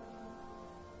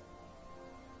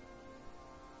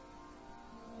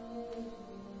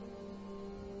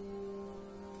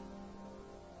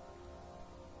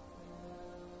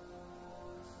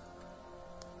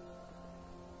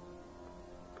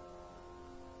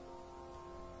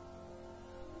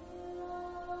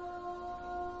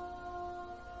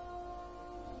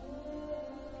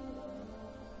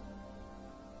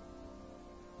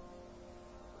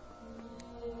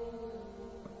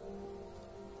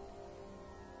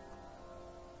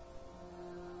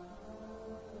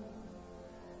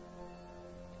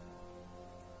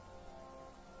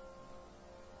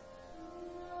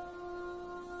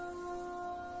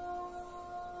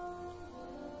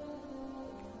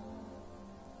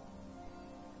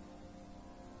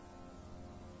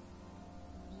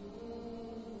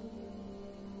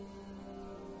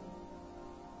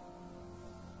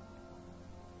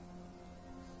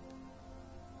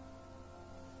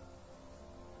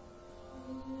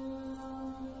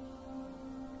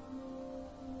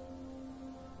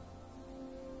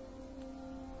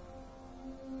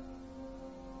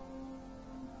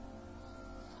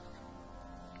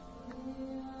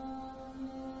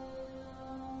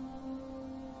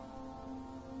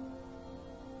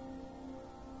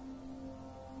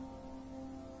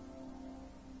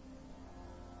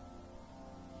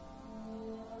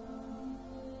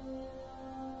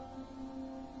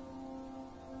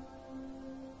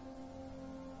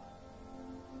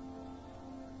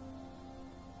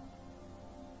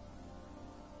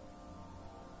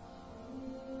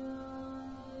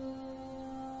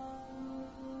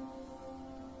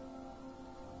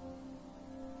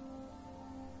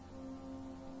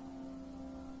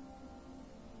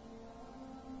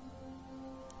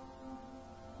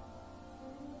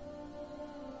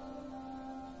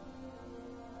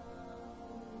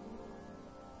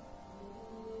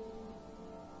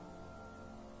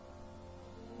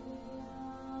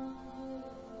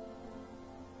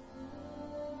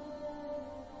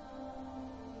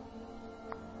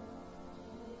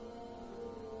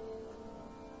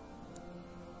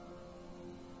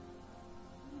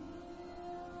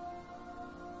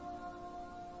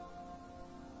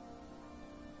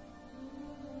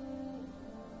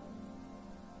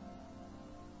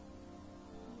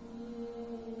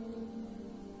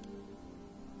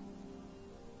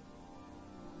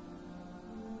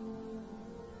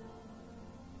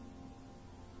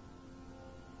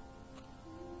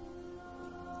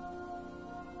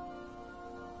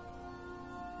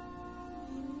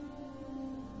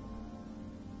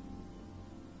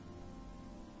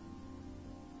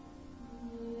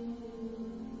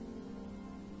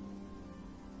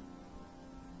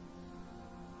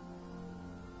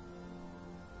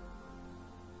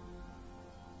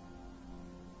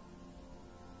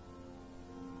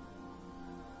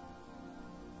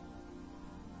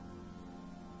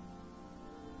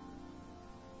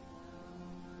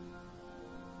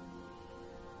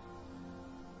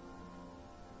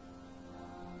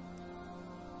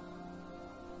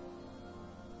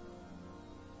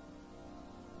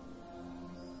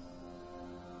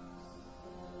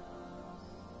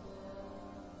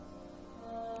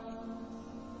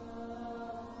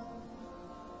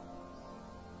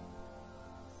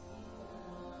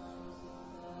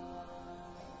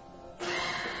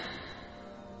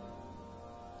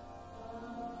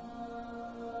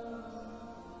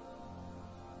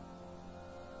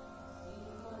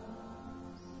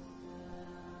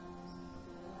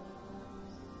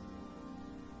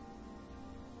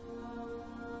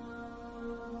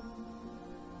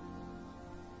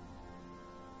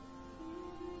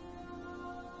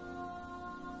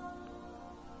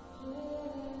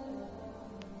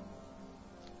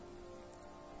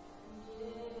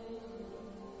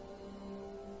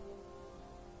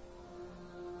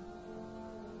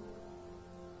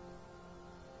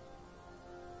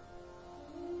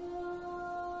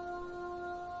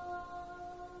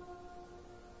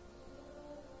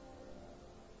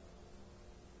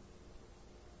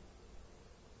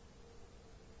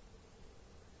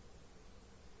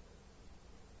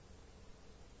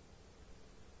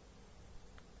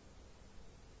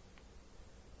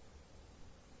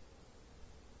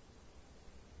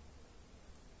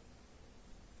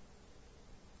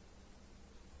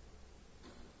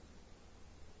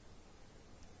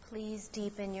 Please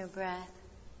deepen your breath.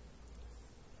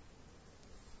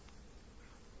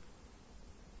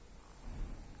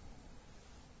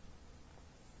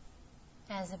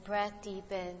 As the breath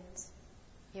deepens,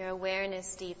 your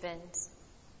awareness deepens,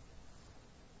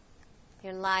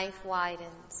 your life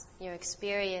widens, your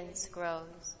experience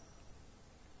grows.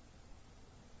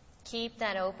 Keep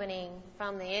that opening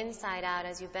from the inside out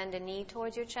as you bend a knee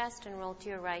towards your chest and roll to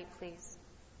your right, please.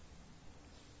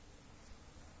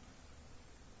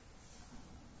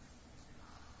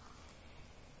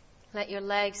 Let your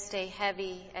legs stay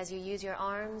heavy as you use your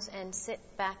arms and sit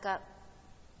back up.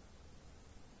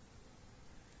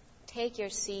 Take your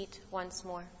seat once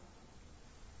more.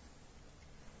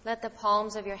 Let the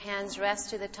palms of your hands rest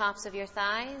to the tops of your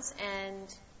thighs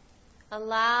and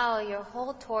allow your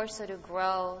whole torso to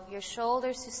grow, your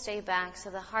shoulders to stay back so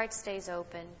the heart stays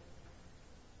open.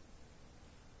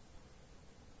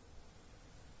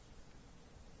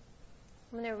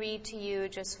 I'm going to read to you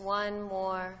just one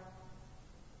more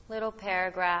little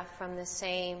paragraph from the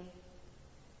same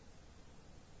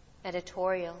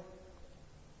editorial.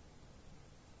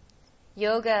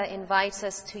 Yoga invites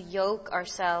us to yoke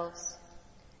ourselves,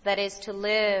 that is, to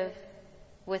live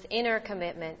with inner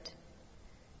commitment,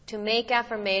 to make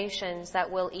affirmations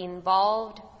that will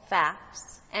involve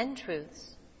facts and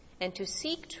truths, and to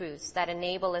seek truths that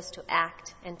enable us to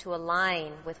act and to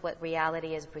align with what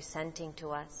reality is presenting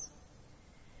to us.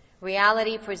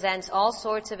 Reality presents all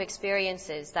sorts of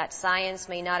experiences that science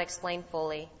may not explain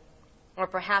fully, or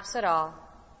perhaps at all.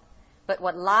 But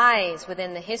what lies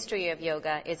within the history of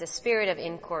yoga is a spirit of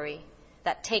inquiry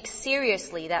that takes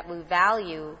seriously that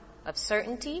value of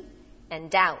certainty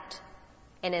and doubt.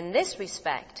 And in this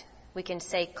respect, we can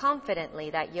say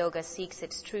confidently that yoga seeks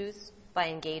its truth by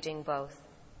engaging both.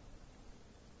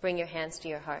 Bring your hands to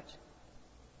your heart.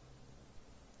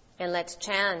 And let's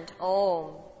chant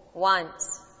Om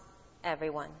once.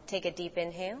 Everyone, take a deep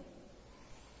inhale.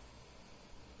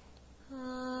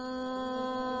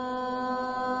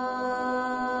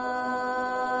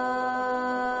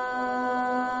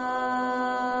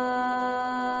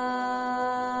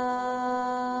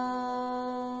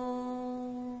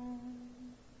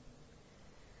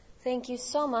 Thank you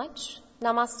so much.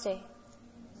 Namaste.